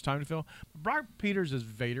had so much time to fill. Brock Peters as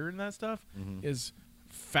Vader in that stuff is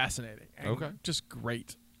fascinating. And just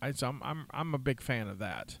great. I'm a big fan of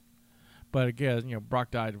that. But again, Brock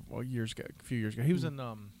died a few years ago. He was in.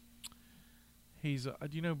 Do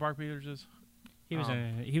you know who Brock Peters is? He was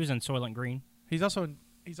in Soylent Green. He's also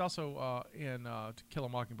in To Kill a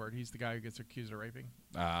Mockingbird. He's the guy who gets accused of raping.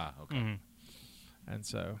 Ah, okay. And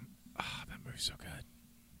so, that movie's so good.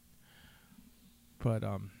 But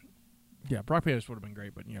yeah, Brock Peters would have been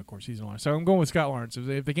great. But of course, he's in line. So I'm going with Scott Lawrence.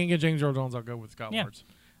 If they can't get James Earl Jones, I'll go with Scott Lawrence.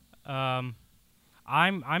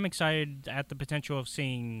 I'm excited at the potential of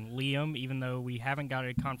seeing Liam, even though we haven't got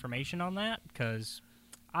a confirmation on that, because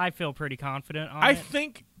I feel pretty confident on it. I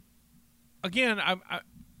think, again,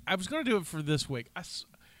 I was going to do it for this week.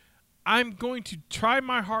 I'm going to try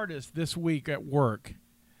my hardest this week at work,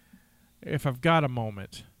 if I've got a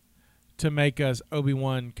moment, to make us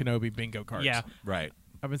Obi-Wan Kenobi bingo cards. Yeah. Right.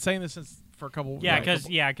 I've been saying this for a couple. Yeah, like,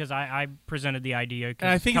 because I presented the idea. And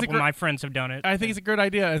I Because think a it's a couple of gr- my friends have done it. I think it's a great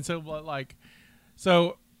idea, and so like,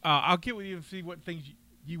 I'll get with you and see what things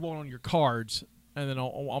you want on your cards, and then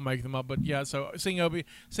I'll make them up. But yeah, so seeing Obi,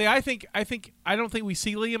 I don't think we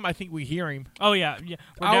see Liam. I think we hear him. Oh yeah.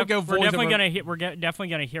 I would go We're voice definitely over- gonna hit. Definitely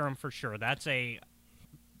gonna hear him for sure.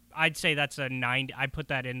 I'd say that's a 90. I put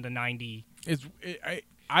that in the 90.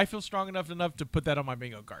 I feel strong enough to put that on my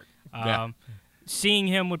bingo card. Seeing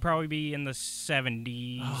him would probably be in the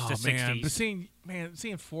 70s to 60s. Man, but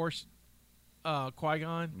seeing Force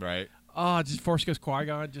Qui-Gon, Right. Just Force Ghost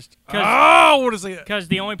Qui-Gon, just what is it? Because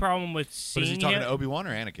the only problem with But seeing is he talking him, to Obi-Wan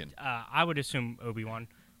or Anakin? I would assume Obi-Wan,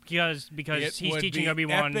 because It he's would teaching be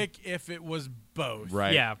Obi-Wan. Epic if it was both.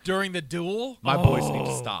 Right. Yeah. During the duel, My voice needs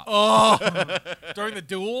to stop. during the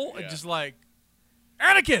duel, Yeah. and just like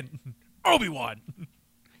Anakin, Obi-Wan.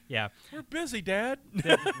 Yeah. We're busy, Dad.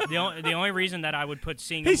 The only reason that I would put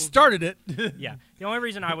seeing He him, started it. yeah, the only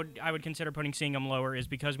reason I would consider putting seeing him lower is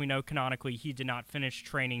because we know canonically he did not finish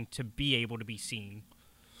training to be able to be seen,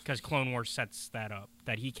 because Clone Wars sets that up,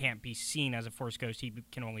 that he can't be seen as a Force ghost, he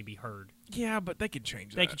can only be heard. Yeah, but they could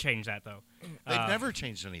change that. They could change that though. They've never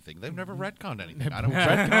changed anything. They've never retconned anything. I don't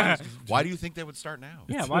retcon. Why do you think they would start now?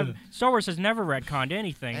 Yeah, Star Wars has never retconned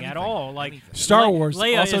anything at all. Like Anything. Star Wars,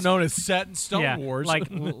 Leia also is- known as set in Stone yeah, Wars. like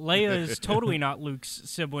Leia is totally not Luke's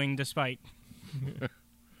sibling, despite.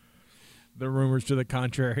 the rumors to the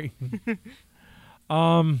contrary.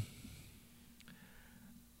 I'm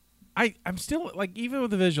still like, even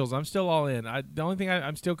with the visuals, I'm still all in. The only thing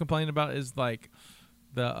I'm still complaining about is like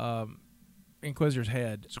the Inquisitor's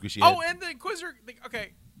head. Squishy head. Oh, and the Inquisitor.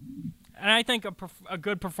 Okay, And I think a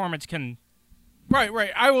good performance can.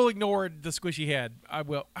 right. I will ignore the squishy head. I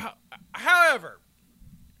will. However,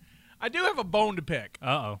 I do have a bone to pick.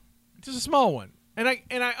 Uh-oh. Just a small one, and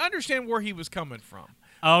I understand where he was coming from.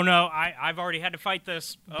 Oh no, I've already had to fight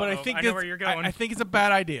this. But I think I know where you're going. I think it's a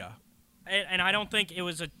bad idea. And I don't think it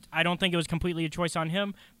was completely a choice on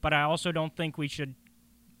him, but I also don't think we should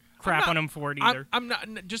crap on him for it either. I'm not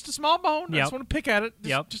just a small bone. I Yep. just want to pick at it.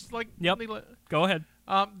 Yep. Just like Yep. Go ahead.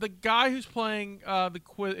 The guy who's playing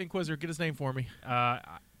the Inquisitor, get his name for me.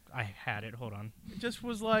 I had it. Hold on. It just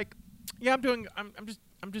was like, yeah,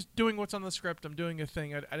 I'm just doing what's on the script. I'm doing a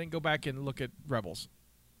thing. I didn't go back and look at Rebels,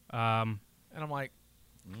 and I'm like,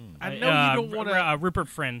 I know you don't want to. Rupert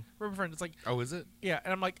Friend. Rupert Friend. It's like, Oh, is it? yeah,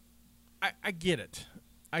 and I'm like, I get it.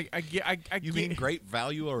 I You get mean Great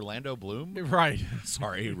Value Orlando Bloom? right?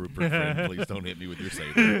 Sorry, Rupert Friend. Please don't hit me with your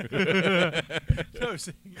saber. No,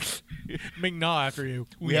 Ming Na after you.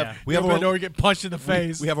 We Yeah. have I know we get punched in the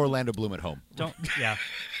face. we have Orlando Bloom at home. Don't. Yeah.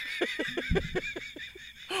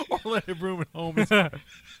 Orlando Bloom at home.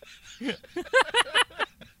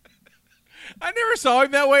 I never saw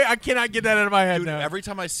him that way. I cannot get that out of my head Dude, now. every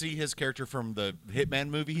time I see his character from the Hitman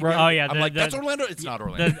movie, he Right. did, Oh, yeah, I'm the- like, the- that's Orlando. It's not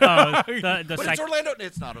Orlando. The but it's Orlando.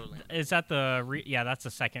 It's not Orlando. Is that the? Yeah, that's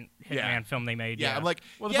the second Hitman Yeah. film they made. Yeah, I'm like,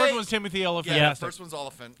 well, the yeah, first one was Timothy Elephant. yeah, the first one's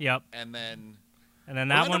Elephant. Yep. And then And then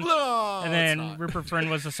that Orlando one. Bloom. Oh, And it's then not. Rupert Friend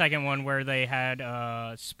was the second one where they had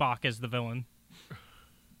Spock as the villain.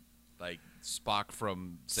 like Spock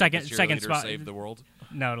from Second- Save the second Cheerleader, Spock. Save the World.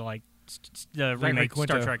 No, to like the Zachary remake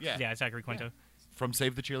Quinto. Star Trek. Yeah. Yeah, Zachary Quinto. From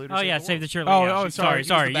Save the Cheerleader. Oh yeah, the Save World. the Cheerleader. Oh, yeah. oh, sorry.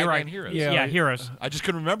 sorry. He was the You're bad guy right. in Heroes. Yeah. Yeah, Heroes. I just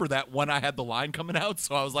couldn't remember that when I had the line coming out,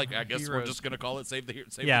 so I was like, I guess we're Heroes. just gonna call it Save the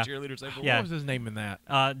Yeah. Cheerleader, Save the Yeah. What was his name in that?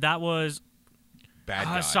 That was Bad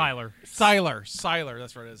guy. Siler. Siler.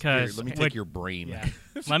 That's what it is. Here, 'Cause let me what- take your brain. Yeah.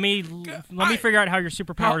 let me figure out how your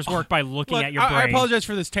superpowers work by looking Look, at your brain. I apologize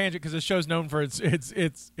for this tangent because the show's known for its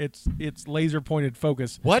laser pointed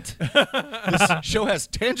focus. What? This show has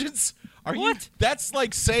tangents? Are you? What? That's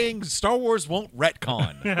like saying Star Wars won't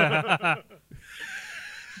retcon.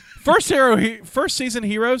 First season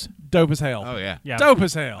Heroes, dope as hell. Oh yeah. Yeah. Dope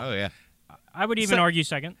as hell. Oh yeah. I would even argue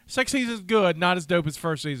second. Second season's good, not as dope as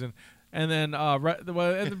first season. And then and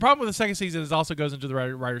the problem with the second season is also goes into the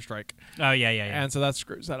writer strike, Oh yeah. and so that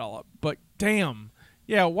screws that all up. But damn,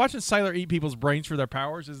 yeah, watching Siler eat people's brains for their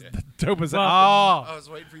powers is dope as hell. I was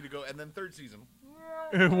waiting for you to go, and then third season.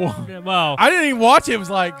 Oh, Well, I didn't even watch it. It was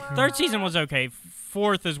like third season was okay.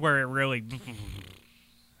 Fourth is where it really.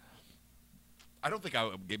 I don't think I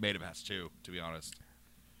would get made it past 2, to be honest.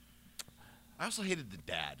 I also hated the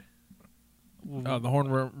dad. the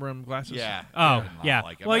horn rim glasses. Yeah. Oh I did not yeah.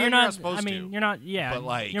 like him. Well, I know you're not. supposed I mean, to. you're not. Yeah. But,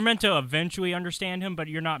 like- you're meant to eventually understand him, but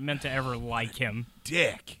you're not meant to ever like him.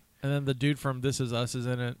 Dick. And then the dude from This Is Us is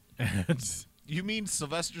in it. It's- You mean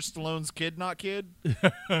Sylvester Stallone's kid, not kid?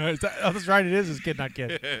 that's right. It is his kid, not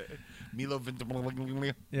kid. Milo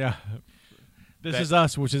Ventimiglia. Yeah. This That- Is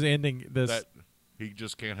Us, which is ending this. That he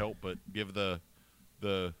just can't help but give the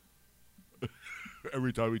the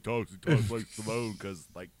every time he talks like Simone because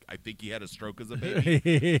like I think he had a stroke as a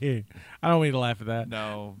baby. I don't mean to laugh at that.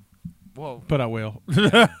 No, well, But I will.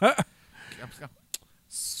 I'm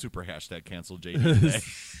super hashtag cancel JD today.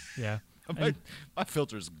 Yeah. my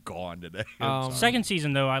filter's gone today. Second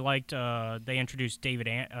season though, I liked they introduced David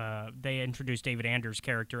Anders'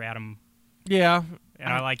 character Adam, Yeah.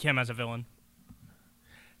 and I like him as a villain.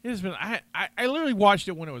 It's been. I literally watched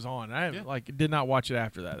it when it was on. I Yeah. did not watch it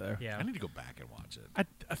after that though. Yeah. I need to go back and watch it.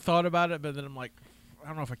 I thought about it, but then I'm like, I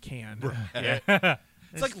don't know if I can. Yeah.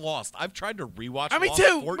 It's like Lost. I've tried to rewatch Me Lost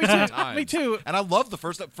too. 14 Me too. times. Me too. And I love the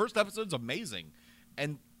first episode's amazing.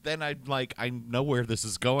 And then I know where this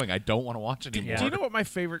is going. I don't want to watch it anymore. Do you know what my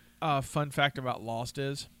favorite fun fact about Lost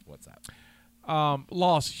is? What's that?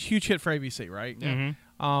 Lost, huge hit for ABC, right?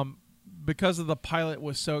 Mhm. Because of the pilot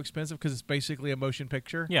was so expensive because it's basically a motion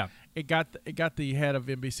picture. Yeah. It got the head of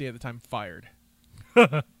NBC at the time fired.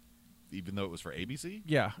 Even though it was for ABC?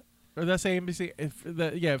 Yeah. Or did I say NBC? If for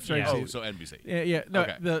Yeah. ABC. Oh, so NBC. Yeah. No,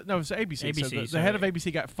 Okay. no, it's ABC. So ABC, the head of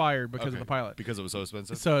ABC got fired because Okay. of the pilot. Because it was so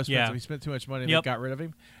expensive? So expensive. Yeah. He spent too much money and Yep. they got rid of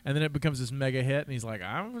him. And then it becomes this mega hit, and he's like,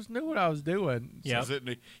 I just knew what I was doing. Yeah.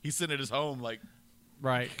 He's sitting at his home like,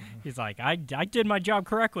 Right. He's like, I did my job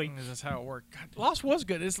correctly. This is how it worked. God, Lost was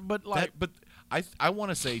good. But like, that, but I want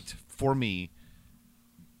to say, for me,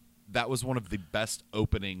 that was one of the best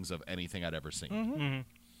openings of anything I'd ever seen. Mm-hmm. Mhm.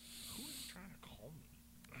 Who is trying to call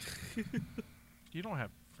me? you don't have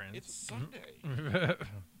friends. It's Sunday.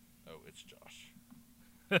 Oh, it's Josh.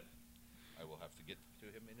 I will have to get to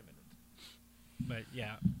him in a minute. But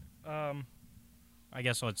yeah, I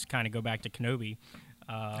guess let's kind of go back to Kenobi.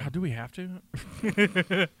 How do we have to?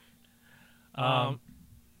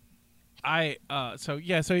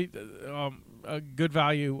 A good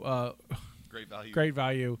value, Great value. great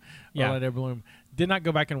value. Yeah. Let It Bloom. Did not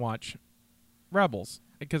go back and watch Rebels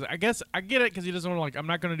because I guess I get it because he doesn't want to I'm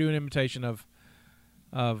not going to do an imitation of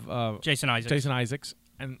Jason Isaacs. Jason Isaacs,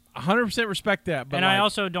 and 100% respect that. But And I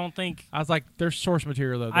also don't think. I was like, there's source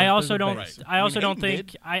material though. I There's also a don't. base. I also I mean, don't they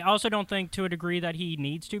think. did. I also don't think to a degree that he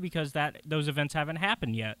needs to because those events haven't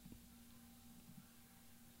happened yet.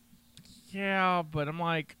 Yeah, but I'm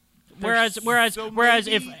like, Whereas So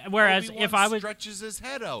if Obi-Wan I was stretches his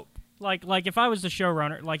head out. like if I was the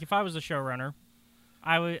showrunner,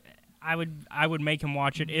 I would make him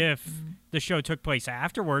watch it if the show took place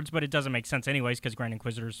afterwards, but it doesn't make sense anyways because Grand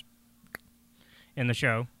Inquisitor's in the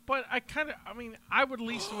show. but I I would at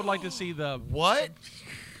least would like to see the What?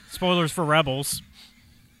 Spoilers for Rebels.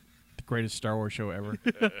 greatest Star Wars show ever.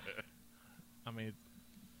 I mean,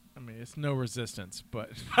 it's no resistance, but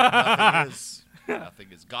Nothing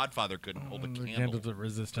is. Godfather couldn't hold a candle to the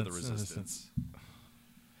resistance. to the resistance.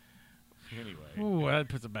 Anyway. Ooh, that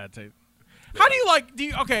puts a bad taste. How do you like?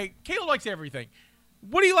 Okay, Caleb likes everything.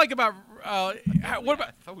 What do you like about? What about?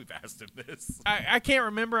 I thought we've asked him this. I can't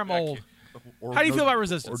remember. I'm old. Or How do you no- feel about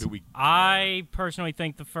Resistance? Or do we? I personally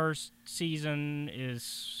think the first season is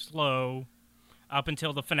slow up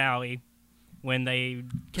until the finale when they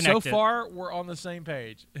connect So it. far, we're on the same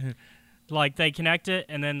page, Like they connect it,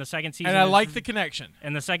 and then the second season. and I is- like the connection.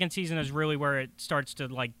 And the second season is really where it starts to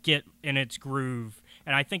like get in its groove.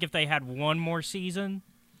 And I think if they had one more season,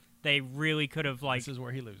 they really could have like. This is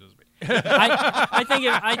where he loses me. I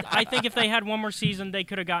think if they had one more season, they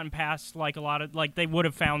could have gotten past like a lot of like they would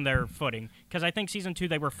have found their footing. Because I think season 2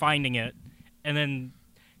 they were finding it, and then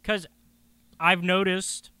because I've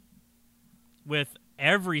noticed with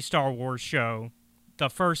every Star Wars show, the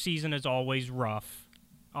first season is always rough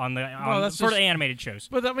on the that's for just- the animated shows.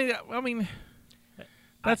 But I mean,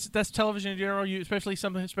 that's television in general. Especially when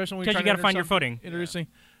you're Because trying you to got to find your introduce footing.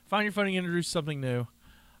 find your footing, introduce something new.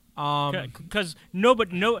 Because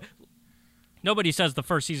nobody says the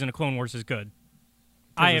first season of Clone Wars is good.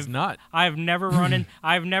 It's not. I have never run in.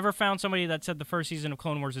 I've never found somebody that said the first season of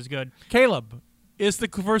Clone Wars is good. Caleb, is the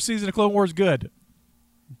first season of Clone Wars good?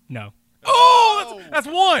 No. Oh, that's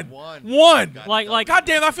one. One. God, Like God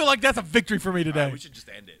damn, I feel like that's a victory for me today. we should just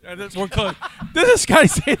end it. We're close. This is Scotty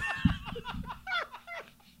saying.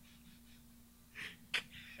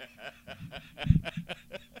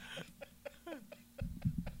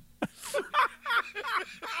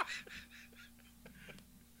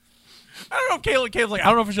 I don't know, Caleb. Caleb's like, I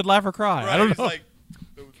don't know if I should laugh or cry. I don't He's know. like,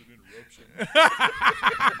 that was an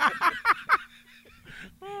interruption.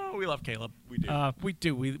 Oh, we love Caleb. We do. We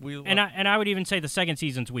do. We love. and I would even say the second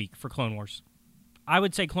season's weak for Clone Wars. I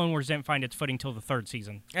would say Clone Wars didn't find its footing till the third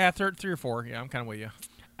season. Yeah, three or four. Yeah, I'm kind of with you.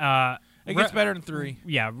 It Re- gets better than three.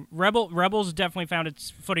 Yeah, Rebels definitely found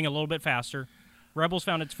its footing a little bit faster. Rebels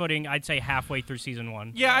found its footing, I'd say, halfway through season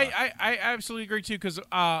 1. Yeah, I absolutely agree too. Because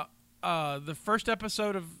the first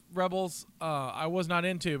episode of Rebels, I was not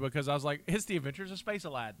into because I was like, it's the Adventures of Space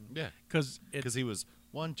Aladdin. Yeah. Because he was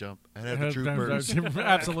one jump ahead of the troopers.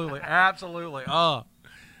 Absolutely.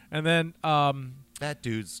 And then That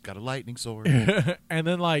dude's got a lightning sword. and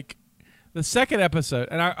then like the second episode,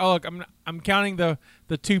 and I'm counting the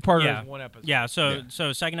two-parter as one episode. Yeah, so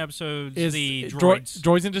second episode Is the droids.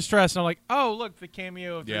 Droids in Distress, and I'm like, oh look, the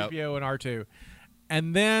cameo of 3PO and R2.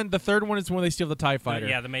 And then the third one is when they steal the TIE Fighter.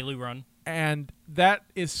 Yeah, the Melu run. And that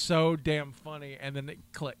is so damn funny, and then it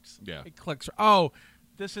clicks. Yeah. It clicks. Oh,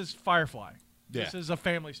 this is Firefly. Yeah. This is a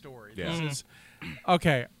family story. Yeah. This is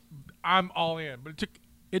okay. I'm all in, but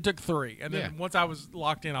it took 3, and then once I was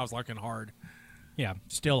locked in, I was locked in hard. Yeah,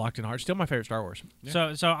 Still locked in hard. Still my favorite Star Wars.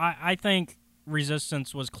 So I think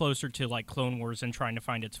Resistance was closer to like Clone Wars and trying to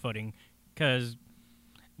find its footing, because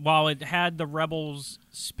while it had the Rebels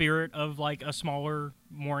spirit of like a smaller,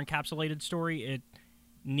 more encapsulated story, it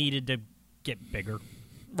needed to get bigger.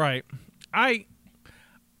 Right.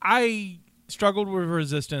 I struggled with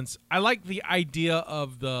Resistance. I like the idea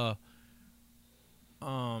of the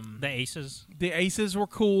Aces. The Aces were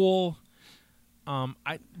cool.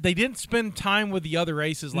 They didn't spend time with the other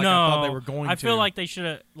Aces like I thought they were going to. I feel like they should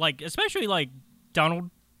have, like, especially like Donald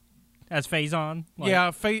as Phazon.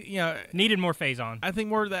 Like, needed more Phazon. I think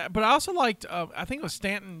more of that, but I also liked. I think it was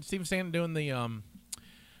Stephen Stanton doing the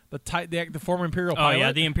former Imperial pilot. Oh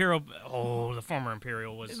yeah, the Imperial. Oh, the former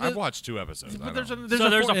Imperial was. I've watched 2 episodes. But there's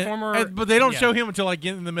a former, but they don't show him until like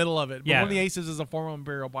in the middle of it. But Yeah. one of the Aces is a former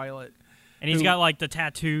Imperial pilot, and he's got like the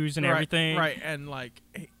tattoos and everything. Right, and like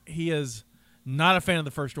he is not a fan of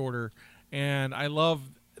the First Order, and I love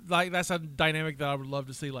like that's a dynamic that I would love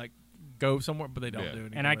to see like go somewhere, but they don't do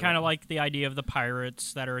anything. And I kind of like the idea of the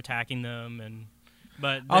pirates that are attacking them,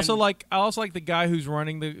 I also like the guy who's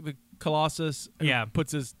running the Colossus. Who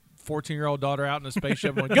puts his 14-year-old daughter out in a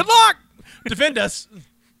spaceship. Going, good luck, defend us.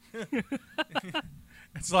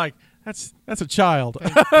 It's like that's a child.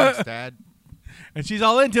 Thanks, Dad. And she's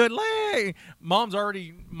all into it. Lay! Mom's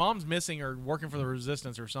missing or working for the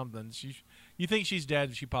Resistance or something. You think she's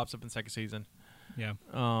dead? She pops up in second season. Yeah.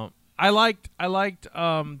 I liked the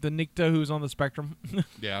Nikto who's on the spectrum.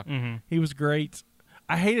 Yeah. Mm-hmm. He was great.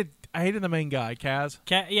 I hated the main guy, Kaz.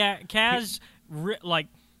 Kaz.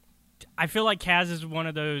 I feel like Kaz is one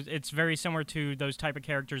of those. It's very similar to those type of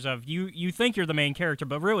characters of you think you're the main character,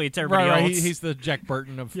 but really it's everybody else. Right. He's the Jack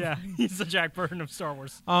Burton of. Yeah, he's the Jack Burton of Star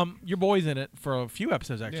Wars. Your boy's in it for a few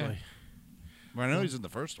episodes actually. Yeah. Well, I know he's in the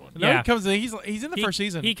first one. No, he comes in. He's in the first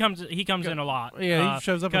season. He comes in a lot. Yeah, he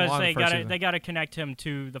shows up in a lot. Because they got to connect him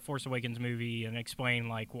to the Force Awakens movie and explain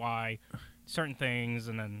like why certain things,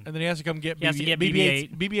 and then he has to come get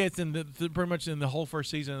BB-8. BB-8's in the pretty much in the whole first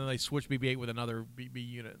season, and then they switch BB-8 with another BB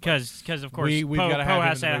unit. Because of course we've got to Poe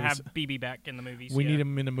has to have have BB back in the movies. We need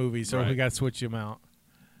him in the movie, so we got to switch him out.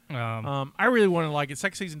 I really want to like it.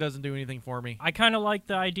 Second season doesn't do anything for me. I kind of like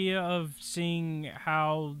the idea of seeing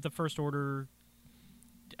how the First Order,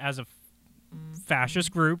 as a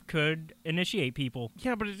fascist group, could initiate people.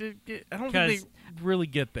 Yeah, but I don't think they really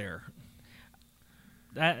get there.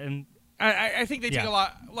 I think they take a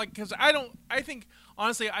lot, like, because I think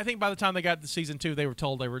by the time they got to season 2, they were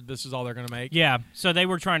told this is all they're going to make. Yeah, so they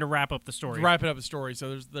were trying to wrap up the story.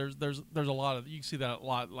 So there's a lot of, you can see that a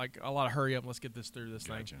lot, like a lot of hurry up, let's get this through this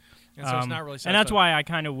thing. And so it's not really. And that's why I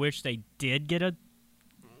kind of wish they did get a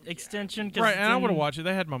extension. Right, and I would have watched it.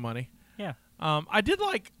 They had my money. Yeah. I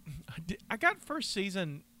got first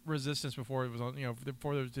season Resistance before it was on,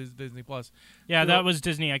 before there was Disney Plus. Yeah, that was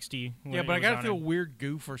Disney XD. Yeah, but I got through a weird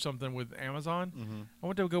goof or something with Amazon. Mm-hmm. I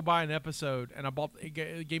went to go buy an episode, and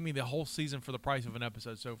it gave me the whole season for the price of an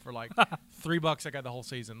episode. So for like $3, I got the whole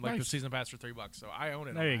season, like the season pass for $3. So I own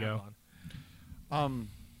it. There you Amazon. go.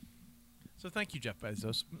 So thank you, Jeff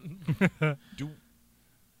Bezos. Do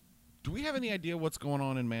we have any idea what's going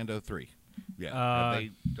on in Mando 3? Yeah, have they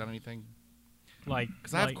done anything?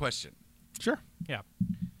 Because I have a question. Sure. Yeah.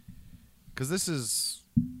 Because this is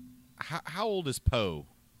how old is Poe?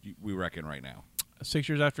 We reckon right now. 6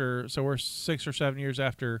 years after. So we're 6 or 7 years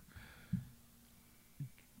after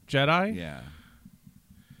Jedi. Yeah.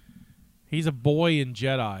 He's a boy in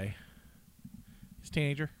Jedi. He's a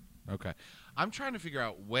teenager. Okay. I'm trying to figure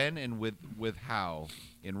out when and with how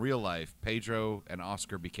in real life Pedro and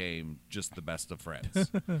Oscar became just the best of friends,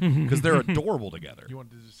 because they're adorable together. You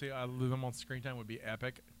wanted to see them on screen time would be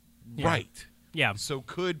epic. Yeah. Right. Yeah. So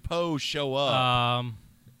could Poe show up?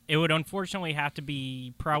 It would unfortunately have to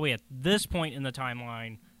be probably at this point in the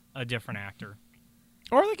timeline a different actor.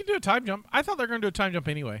 Or they can do a time jump. I thought they were going to do a time jump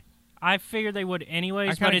anyway. I figured they would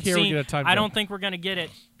anyways, but I don't think we're going to get it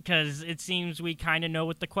because it seems we kind of know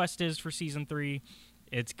what the quest is for season 3.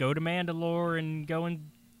 It's go to Mandalore and go and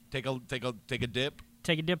Take a dip.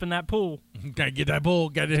 take a dip in that pool. Gotta get that bull.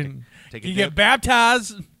 Got in. Take a You dip. get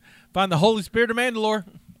baptized. Find the Holy Spirit of Mandalore.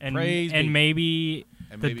 And Praise and be. maybe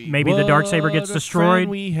And the, maybe- maybe the dark saber gets What a destroyed. friend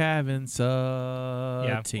we have in Or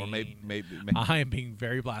Satine. maybe I am being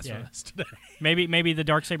very blasphemous today. Maybe the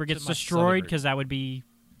dark saber gets my destroyed southern- because that would be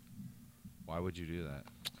Why would you do that?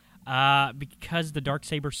 because the dark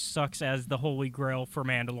saber sucks as the holy grail for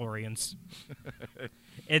Mandalorians.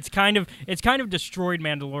 It's kind of destroyed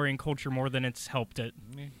Mandalorian culture more than it's helped it.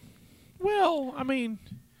 Well, I mean,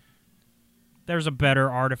 There's a better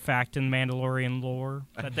artifact in Mandalorian lore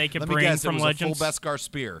that they could Let me bring guess, from it was Legends. a full Beskar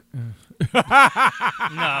spear.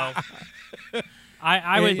 No,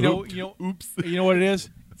 I would. you know, what it is?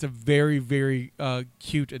 It's a very, very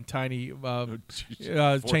cute and tiny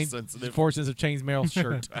Force-sensitive. Force-sensitive chainmail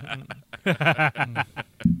shirt.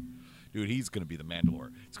 Dude, he's going to be the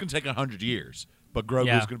Mandalore. It's going to take 100 years, but Grogu's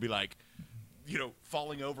Yeah. going to be like,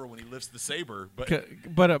 falling over when he lifts the saber. But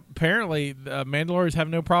But apparently, the Mandalorians have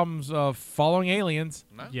no problems following aliens.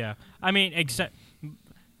 no? Yeah, I mean,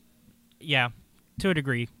 to a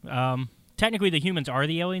degree. Technically, the humans are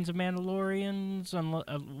the aliens of Mandalorians.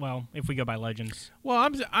 Well, if we go by Legends. Well,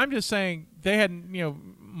 I'm just saying they had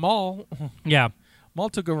Maul. Yeah, Maul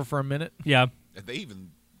took over for a minute. yeah. They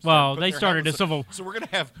even. Well, putting they their started a helmets- civil. So we're gonna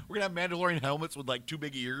have Mandalorian helmets with like 2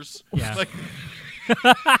 big ears. Yeah. Like-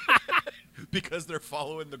 because they're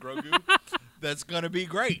following the Grogu. That's gonna be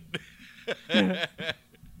great.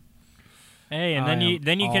 Hey, and I then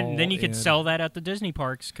you am could all sell that at the Disney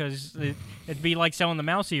parks because it'd be like selling the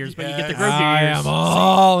mouse ears, but you get the Grogu I ears. am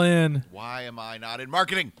all in. Why am I not in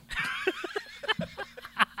marketing?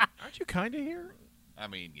 Aren't you kind of here? I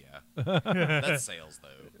mean, yeah, that's sales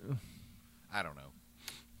though. I don't know.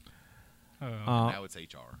 Now it's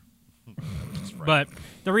HR. Just right. But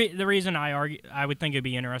the reason I would think it'd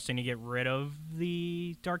be interesting to get rid of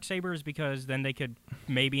the Darksaber is because then they could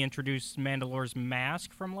maybe introduce Mandalore's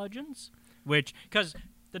mask from Legends, because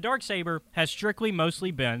the Darksaber has strictly mostly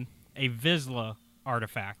been a Vizsla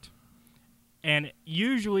artifact. And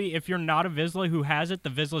usually, if you're not a Vizsla who has it, the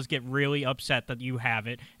Vizslas get really upset that you have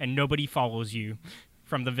it, and nobody follows you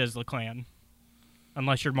from the Vizsla clan.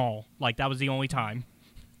 Unless you're Maul. Like, that was the only time.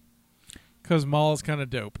 Because Maul is kind of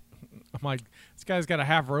dope. I'm like, this guy's got a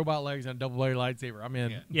half robot legs and a double-bladed lightsaber. I'm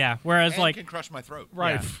in. Yeah. Yeah, whereas, And like... can crush my throat.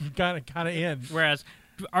 Right. kind of in. Whereas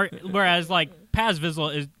like Paz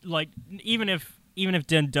Vizsla is like even if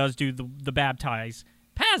Din does do the baptize,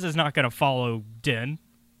 Paz is not going to follow Din.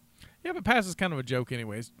 Yeah, but Paz is kind of a joke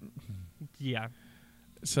anyways. Yeah,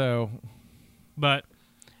 So, but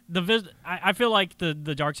I feel like the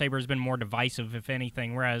Darksaber has been more divisive, if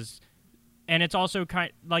anything. Whereas, and it's also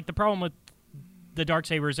kind like the problem with the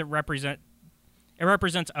Darksaber is it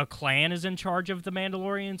represents a clan is in charge of the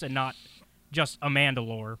Mandalorians and not just a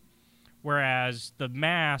Mandalore. Whereas the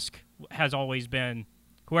mask has always been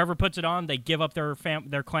whoever puts it on, they give up their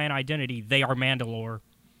clan identity. They are Mandalore.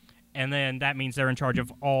 And then that means they're in charge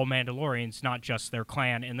of all Mandalorians, not just their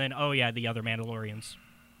clan. And then, oh yeah, the other Mandalorians.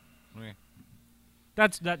 Okay.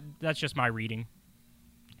 That's just my reading.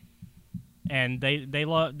 And they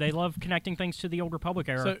love connecting things to the Old Republic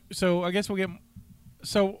era. so I guess we'll get.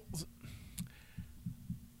 So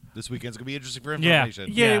This weekend's gonna be interesting for Yeah. information.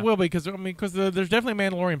 yeah, Yeah. it will be because there's definitely a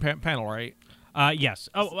Mandalorian panel, right? Yes.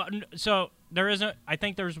 Oh, so there isn't. I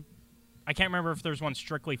think there's. I can't remember if there's one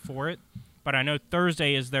strictly for it, but I know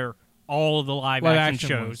Thursday is their all of the live action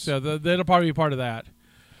shows. ones. So that'll probably be part of that.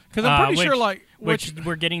 Because I'm pretty sure, like, which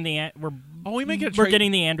we're getting the we may get a we're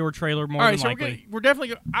getting the Andor trailer more all right, than so likely. we're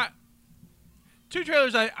definitely two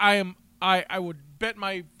trailers. I would bet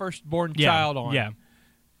my firstborn child on. Yeah.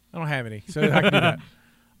 I don't have any, so I can do that.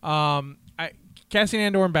 Cassian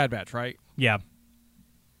Andor and Bad Batch, right? Yeah.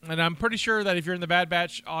 And I'm pretty sure that if you're in the Bad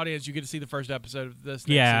Batch audience, you get to see the first episode of this.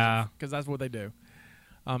 Yeah. Because that's what they do.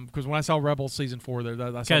 Because when I saw Rebels season 4, there, I saw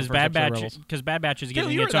the Because first Bad episode of Batch, Rebels. because Bad Batch is Caleb,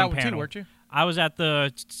 getting you were its at that own one panel. too, weren't you? I was at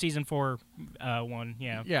the season 4 one.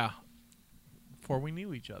 Yeah. Yeah. Before we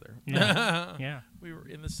knew each other. Yeah. Yeah. We were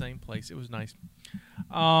in the same place. It was nice.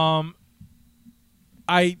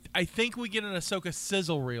 I think we get an Ahsoka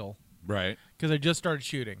sizzle reel Right. because they just started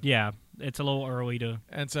shooting. Yeah. It's a little early to.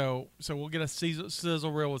 And so we'll get a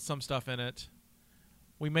sizzle reel with some stuff in it.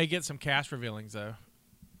 We may get some cast revealings though.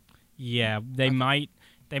 Yeah, they might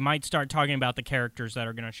start talking about the characters that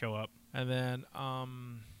are going to show up. And then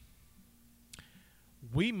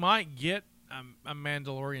we might get a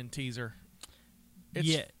Mandalorian teaser.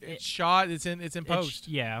 It's shot. It's in post.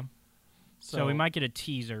 Yeah. So we might get a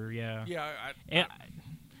teaser. Yeah. Yeah.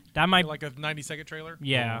 That might like a 90-second trailer.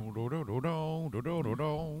 Yeah. I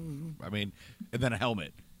mean, and then a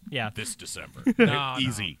helmet. Yeah. This December. No,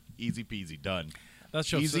 Easy peasy, done. They'll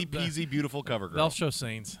show Easy peasy, beautiful cover girl. They'll show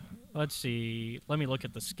scenes. Let's see. Let me look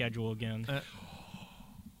at the schedule again.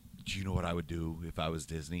 Do you know what I would do if I was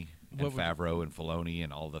Disney and What would- Favreau and Filoni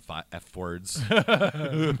and all the F words?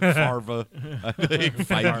 Farva, I think,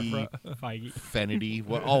 Feige, Feige. Fennedy,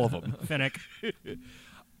 all of them. Finnick.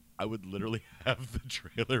 I would literally have the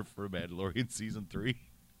trailer for Mandalorian Season 3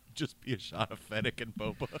 just be a shot of Fennec and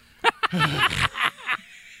Boba.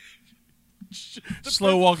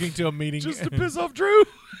 Slow walking to a meeting. Just to piss off Drew.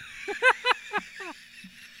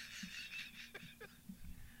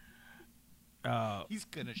 He's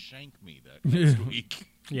gonna shank me that next week.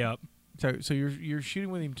 Yep. So you're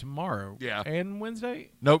shooting with him tomorrow. Yeah. And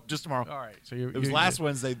Wednesday. Nope, just tomorrow. All right. So you're, It was last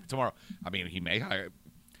Wednesday, tomorrow. I mean, he may hire.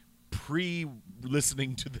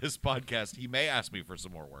 Pre-listening to this podcast, he may ask me for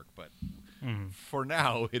some more work, but for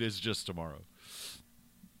now, it is just tomorrow.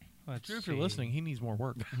 Let's Drew, if you're see. listening, he needs more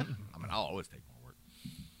work. I mean, I'll always take more work.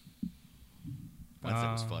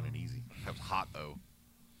 Wednesday was fun and easy. It was hot though.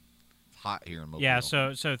 It's hot here in Mobile. Yeah.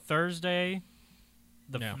 So Thursday,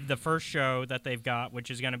 Yeah. the first show that they've got, which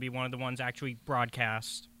is going to be one of the ones actually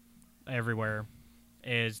broadcast everywhere,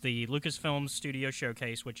 is the Lucasfilm Studio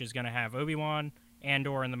Showcase, which is going to have Obi-Wan,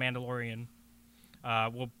 Andor, and The Mandalorian.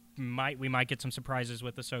 We might get some surprises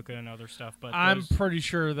with Ahsoka and other stuff, but I'm pretty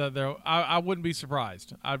sure that I wouldn't be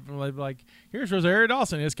surprised. I'd be like, here's Rosario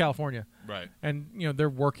Dawson. It's California, right. and they're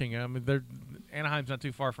working. I mean, Anaheim's not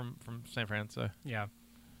too far from San Fran. So yeah.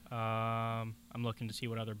 I'm looking to see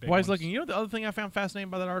what other big while he's ones. looking, the other thing I found fascinating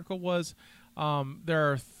about that article was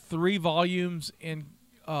there are 3 volumes in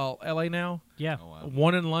L.A. now. Yeah. Oh, wow.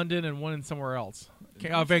 One in London and one in somewhere else.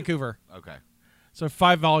 Vancouver. Okay. So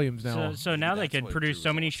 5 volumes now. So now they that's can what produce Drew so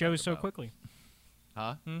was many all shows excited so about. quickly.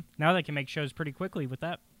 Huh? Now they can make shows pretty quickly with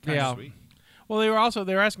that. Yeah. Sweet. Well, they were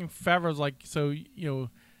asking Favreau's like, so you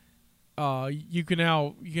can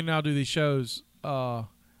now do these shows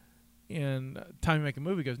in time to make a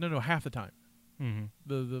movie. He goes, no, half the time. Mm-hmm.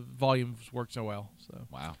 The volumes work so well. So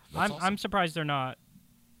Wow. That's I'm surprised they're not.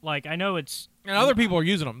 Like, I know it's. and other people are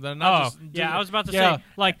using them. They're not just yeah, I was about to yeah. say,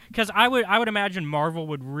 like, because I would imagine Marvel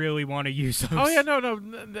would really want to use those. Oh yeah, no,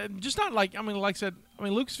 just not like like I said. I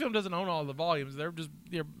mean, Lucasfilm doesn't own all the volumes. The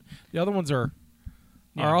other ones are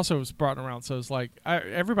also brought around. So it's like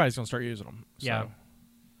everybody's gonna start using them. So. Yeah.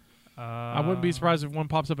 I wouldn't be surprised if one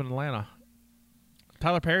pops up in Atlanta.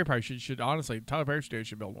 Tyler Perry probably should honestly. Tyler Perry Studio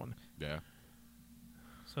should build one. Yeah.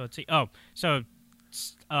 So let's see. Oh, so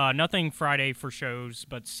nothing Friday for shows,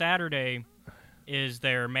 but Saturday is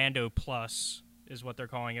their Mando Plus, is what they're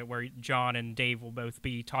calling it, where John and Dave will both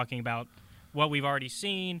be talking about what we've already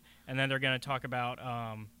seen, and then they're going to talk about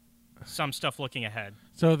some stuff looking ahead.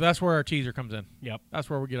 So that's where our teaser comes in. Yep. That's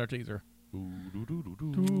where we get our teaser.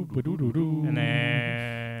 And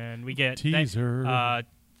then we get Teaser.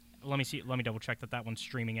 let me see. Let me double check that one's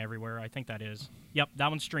streaming everywhere. I think that is. Yep, that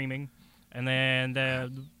one's streaming. And then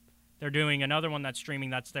they're doing another one that's streaming.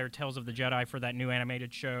 That's their Tales of the Jedi for that new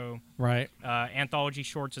animated show. Right. Anthology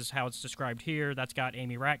Shorts is how it's described here. That's got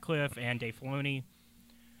Amy Ratcliffe and Dave Filoni.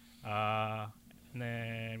 And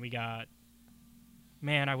then we got.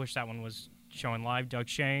 Man, I wish that one was showing live. Doug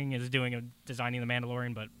Shang is designing the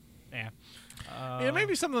Mandalorian, but yeah. It may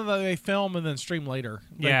be something that they film and then stream later.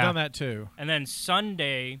 They've Yeah. done that too. And then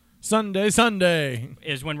Sunday Sunday.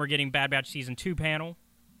 is when we're getting Bad Batch Season 2 panel.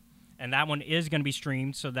 And that one is going to be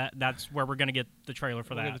streamed, so that's where we're going to get the trailer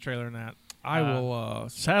for We'll that. get the trailer in that. I will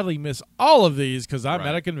sadly miss all of these because I'm Right.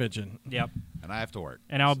 at a convention. Yep. And I have to work.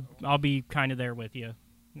 And I'll be kind of there with you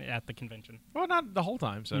at the convention. Well, not the whole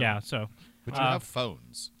time. So Yeah, so. But you have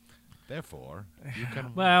phones. Therefore, you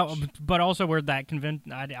can Well, watch. but also we're that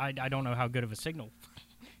convention. I don't know how good of a signal.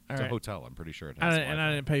 All It's a right. hotel. I'm pretty sure it And has I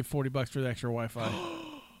Wi-Fi. didn't pay $40 for the extra Wi-Fi.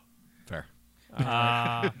 Fair.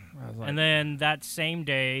 I was like, And then that same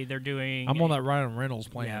day they're doing. I'm on that Ryan Reynolds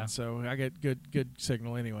plan, Yeah. so I get good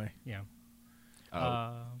signal anyway. Yeah. Oh,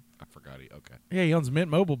 Uh, I forgot. Okay. Yeah, he owns Mint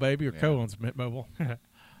Mobile, baby, or Yeah. co-owns Mint Mobile.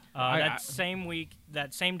 that same week,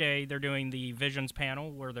 that same day, they're doing the Visions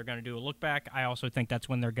panel where they're going to do a look back. I also think that's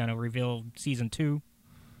when they're going to reveal Season 2.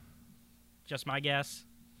 Just my guess.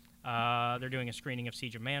 They're doing a screening of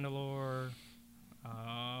Siege of Mandalore.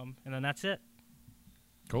 And then that's it.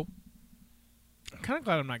 Cool. I'm kind of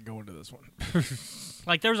glad I'm not going to this one.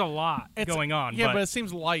 Like, there's a lot going on. Yeah, but it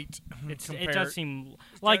seems light. it compared- does seem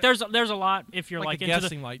like there's a lot if you're Like like a into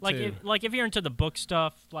guessing the light, like too. if you're into the book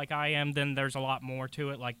stuff like I am, then there's a lot more to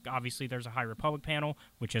it. Like obviously there's a High Republic panel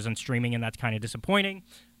which isn't streaming and that's kind of disappointing.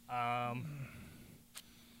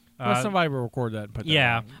 Unless somebody will record that and put that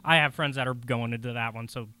Yeah, on. I have friends that are going into that one,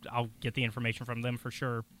 so I'll get the information from them for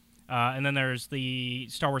sure. And then there's the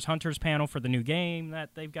Star Wars Hunters panel for the new game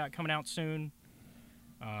that they've got coming out soon,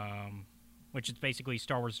 which is basically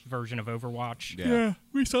Star Wars version of Overwatch. Yeah,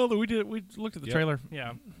 we saw that. We looked at the trailer.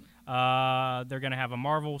 Yeah. They're going to have a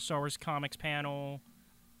Marvel Star Wars comics panel,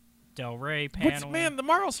 Del Rey panel. Man, the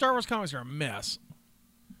Marvel Star Wars comics are a mess.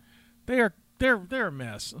 They're a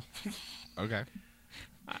mess. Okay.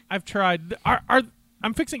 I've tried.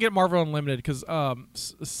 I'm fixing to get Marvel Unlimited because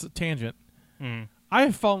tangent. I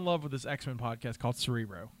have fallen in love with this X-Men podcast called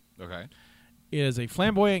Cerebro. Okay. It is a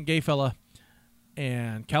flamboyant gay fella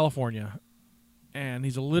in California, and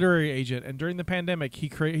he's a literary agent. And during the pandemic,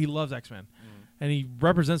 he loves X-Men, and he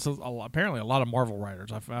represents apparently a lot of Marvel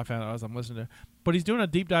writers. I found out as I'm listening to, but he's doing a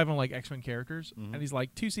deep dive on like X-Men characters, and he's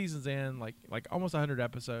like 2 seasons in, like almost 100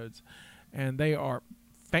 episodes, and they are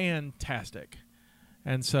fantastic.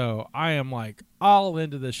 And so I am like all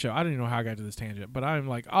into this show. I don't even know how I got to this tangent, but I'm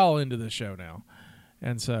like all into this show now.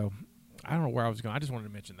 And so I don't know where I was going. I just wanted to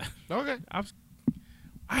mention that. Okay.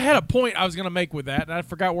 I had a point I was going to make with that, and I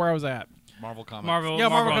forgot where I was at. Marvel Comics. Marvel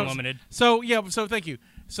Comics. Unlimited. So thank you.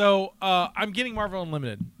 So I'm getting Marvel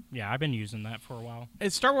Unlimited. Yeah, I've been using that for a while.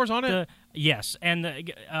 Is Star Wars on it? Yes, and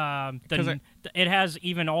it has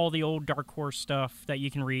even all the old Dark Horse stuff that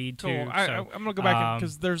you can read too. Cool. So, I'm gonna go back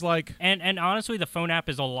because there's like and honestly, the phone app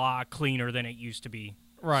is a lot cleaner than it used to be.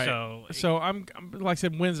 right. So I'm like I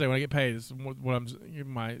said, Wednesday when I get paid is when I'm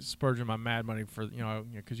my spurging my mad money for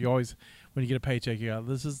because you always when you get a paycheck you go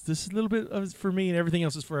this is a little bit of for me and everything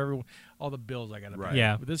else is for everyone, all the bills I got to pay.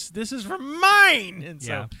 Yeah. But this is for mine, and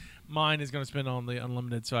so Yeah. mine is going to spend on the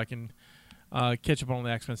Unlimited so I can catch up on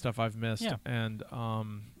the X-Men stuff I've missed and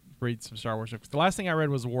read some Star Wars stuff. The last thing I read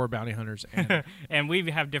was War of Bounty Hunters, and and we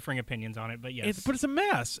have differing opinions on it, but yes, it's a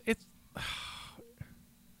mess.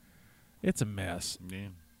 It's a mess. Yeah.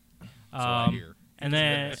 That's what I hear. and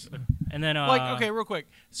then Like okay, real quick.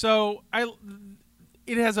 So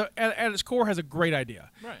it has at its core has a great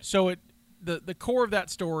idea. Right. So the core of that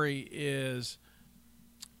story is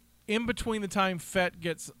in between the time Fett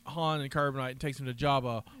gets Han and Carbonite and takes him to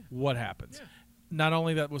Jabba, what happens? Yeah. Not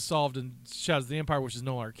only that was solved in Shadows of the Empire, which is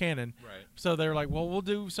no longer canon. Right. So they're like, well, we'll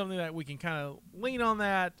do something that we can kind of lean on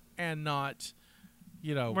that and not,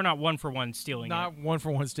 we're not one for one stealing not it. one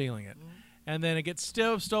for one stealing it. And then it gets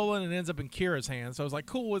stolen and ends up in Kira's hands. So I was like,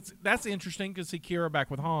 cool, that's interesting to see Kira back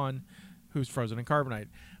with Han, who's frozen in Carbonite.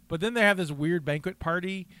 But then they have this weird banquet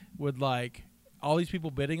party with like all these people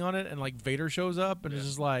bidding on it, and like Vader shows up, and it's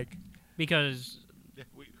just like Because Yeah,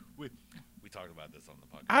 we talked about this on the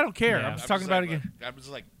podcast. I don't care. Yeah. I'm just talking about it again. I was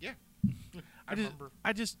like, yeah.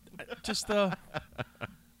 I just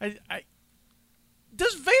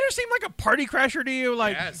does Vader seem like a party crasher to you?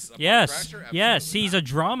 Like, yes. yes, Crasher? yes, Absolutely he's not. a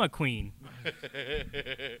drama queen.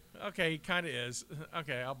 okay, he kind of is.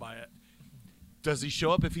 Okay, I'll buy it. Does he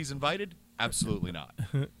show up if he's invited? Absolutely not.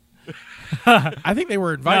 I think they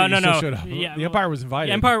were invited. No, he still no. showed up. Yeah, the Empire was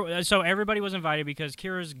invited. So everybody was invited because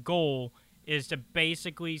Kira's goal is to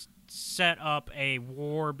basically set up a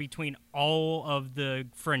war between all of the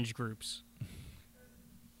fringe groups.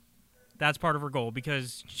 That's part of her goal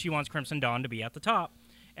because she wants Crimson Dawn to be at the top,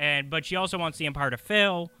 but she also wants the Empire to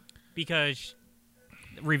fail because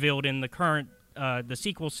revealed in the current the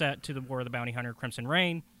sequel set to the War of the Bounty Hunter, Crimson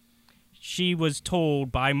Reign, she was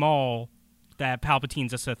told by Maul that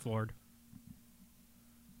Palpatine's a Sith Lord.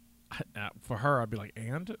 For her, I'd be like,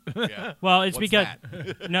 and? Yeah. Well, it's What's because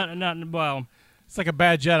that? well, It's like a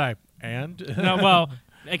bad Jedi. And? no, well,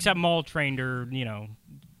 except Maul trained her,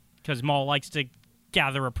 because Maul likes to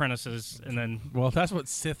gather apprentices, and then Well, that's what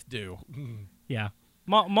Sith do. yeah,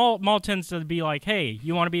 Maul tends to be like, hey,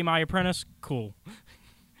 you want to be my apprentice? Cool.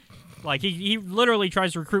 Like he literally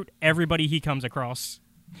tries to recruit everybody he comes across.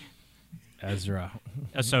 Ezra.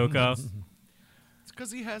 Ahsoka. It's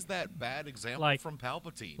because he has that bad example Like- from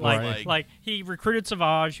Palpatine. Like he recruited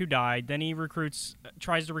Savage, who died. Then he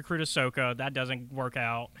tries to recruit Ahsoka. That doesn't work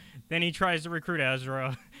out. Then he tries to recruit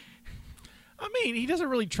Ezra. I mean, he doesn't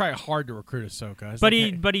really try hard to recruit Ahsoka. It's But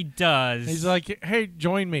like, he does. He's like, hey,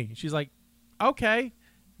 join me. She's like, okay.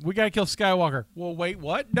 We got to kill Skywalker. Well, wait,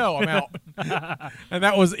 what? No, I'm out. And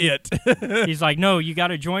that was it. He's like, no, you got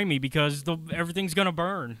to join me because everything's gonna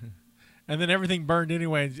burn. And then everything burned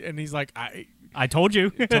anyway. And he's like, I told you.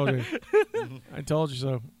 told you. I told you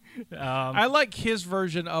so. I like his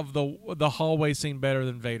version of the hallway scene better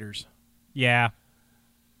than Vader's Yeah.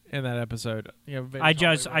 in that episode. Yeah, Vader's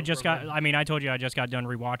I just hallway got. I mean, I told you I just got done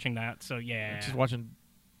rewatching that. So yeah. just watching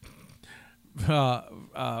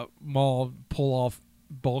Maul pull off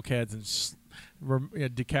bulkheads and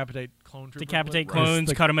decapitate clone trooper. Decapitate Right. clones,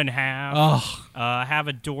 Like, cut them in half. oh, Have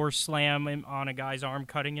a door slam on a guy's arm,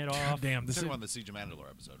 cutting it off. damn. This This is is on the Siege of Mandalore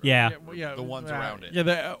episode, right? Yeah. The ones around it. Yeah,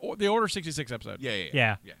 the Order 66 episode.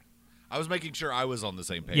 Yeah. I was making sure I was on the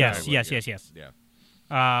same page. Yes, I yes, would, yes. Yeah.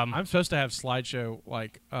 I'm supposed to have slideshow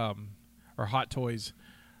or Hot Toys,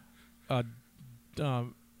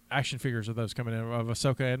 action figures of those coming in of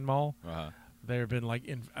Ahsoka and Maul. They've been like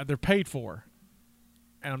they're paid for,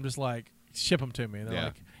 and I'm just like, ship them to me. And they're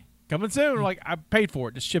like, coming soon. Like, I paid for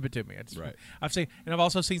it, just ship it to me. Right. I've seen, and I've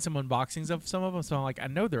also seen some unboxings of some of them. So I'm like, I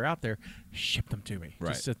know they're out there. Ship them to me.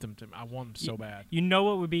 Right. Just ship them to me. I want them so bad. You know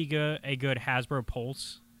what would be a good Hasbro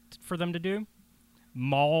Pulse for them to do?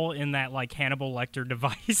 Maul in that like Hannibal Lecter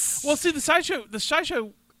device. Well, see, the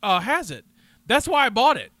sideshow has it. That's why I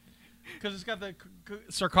bought it, because it's got the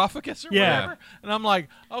sarcophagus or whatever. And I'm like,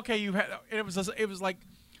 okay, you had. And it was like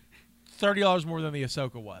 $30 more than the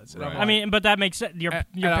Ahsoka was. And I'm Right. like, I mean, but that makes sense. You're I-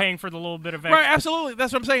 paying for the little bit of extra. right, absolutely.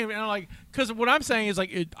 That's what I'm saying. And I'm like, because what I'm saying is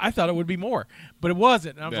like, I thought it would be more, but it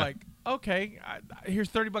wasn't. And I was Yeah. like, okay, here's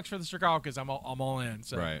 $30 for the sarcophagus. I'm all in.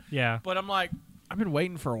 So. Right. Yeah. But I'm like, I've been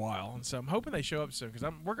waiting for a while, and so I'm hoping they show up soon because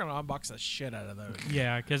we're gonna unbox the shit out of those,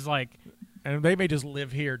 Yeah, because like and they may just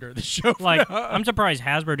live here during the show. I'm surprised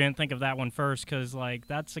Hasbro didn't think of that one first, because like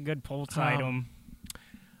that's a good Pulse item.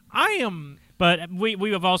 I am. But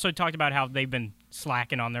we have also talked about how they've been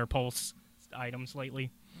slacking on their Pulse items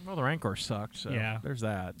lately. Well, the Rancor sucked, so Yeah. there's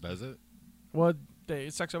that. Does it? Well,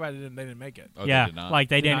 it sucks so bad they didn't make it. Oh, yeah, they did not? like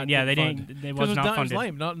they Did didn't. not Yeah, get they funded. didn't. It 'Cause was not it was funded.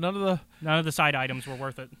 lame. None of None of the side items were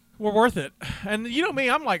worth it. were worth it. And you know me,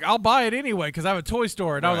 I'm like, I'll buy it anyway because I have a toy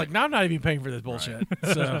store, and I was Right. like, no, I'm not even paying for this bullshit.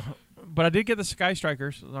 So, but I did get the Sky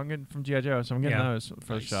Strikers. I'm getting from GI Joe, so I'm getting Yeah. those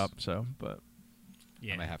for the Nice. shop. So, but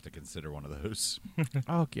Yeah. I might have to consider one of those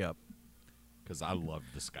I'll hook you up. because I love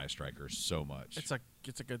the Sky Strikers so much. It's a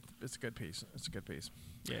good piece. It's a good piece.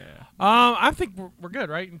 Yeah. I think we're good,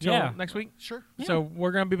 right? Until Yeah. next week. Sure. So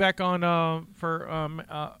we're gonna be back on for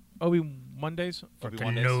Obi Mondays.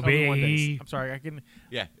 Obi-Wan Days. Obi-Wan Days. I'm sorry, I can.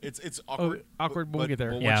 Yeah, it's awkward. Awkward, but we'll get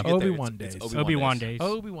there. once Yeah. you get there, Obi-Wan it's Days. Obi-Wan Days.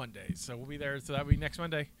 Obi-Wan Days. So we'll be there. So that'll be next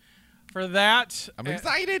Monday. For that, I'm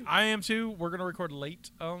excited. I am too. We're gonna record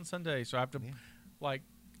late on Sunday, so I have to like.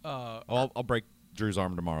 I'll break Drew's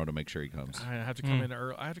arm tomorrow to make sure he comes. I have to come in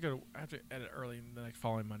early. I have to edit early, and the next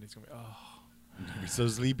following Monday. It's gonna be You're so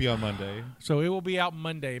sleepy on Monday. So it will be out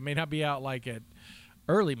Monday. It may not be out like at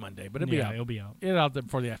early Monday, but it'll be out. It'll be out. It'll out there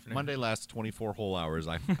before the afternoon. Monday lasts 24 whole hours.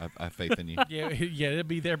 I have faith in you. Yeah, it'll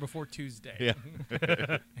be there before Tuesday. Yeah.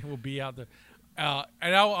 It will be out there,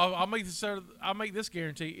 and I'll make this. I'll make this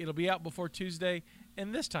guarantee. It'll be out before Tuesday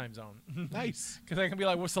in this time zone. Nice. Because I can be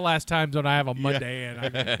like, "What's the last time zone I have on Monday?" And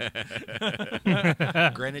I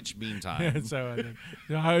Greenwich Mean can, Time. so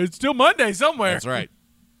it's still Monday somewhere. That's right.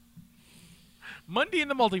 Monday in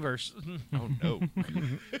the multiverse. Oh, no.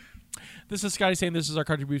 This is Scotty saying this is our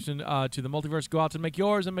contribution to the multiverse. Go out and make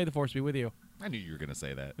yours, and may the force be with you. I knew you were going to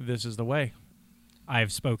say that. This is the way. I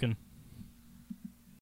have spoken.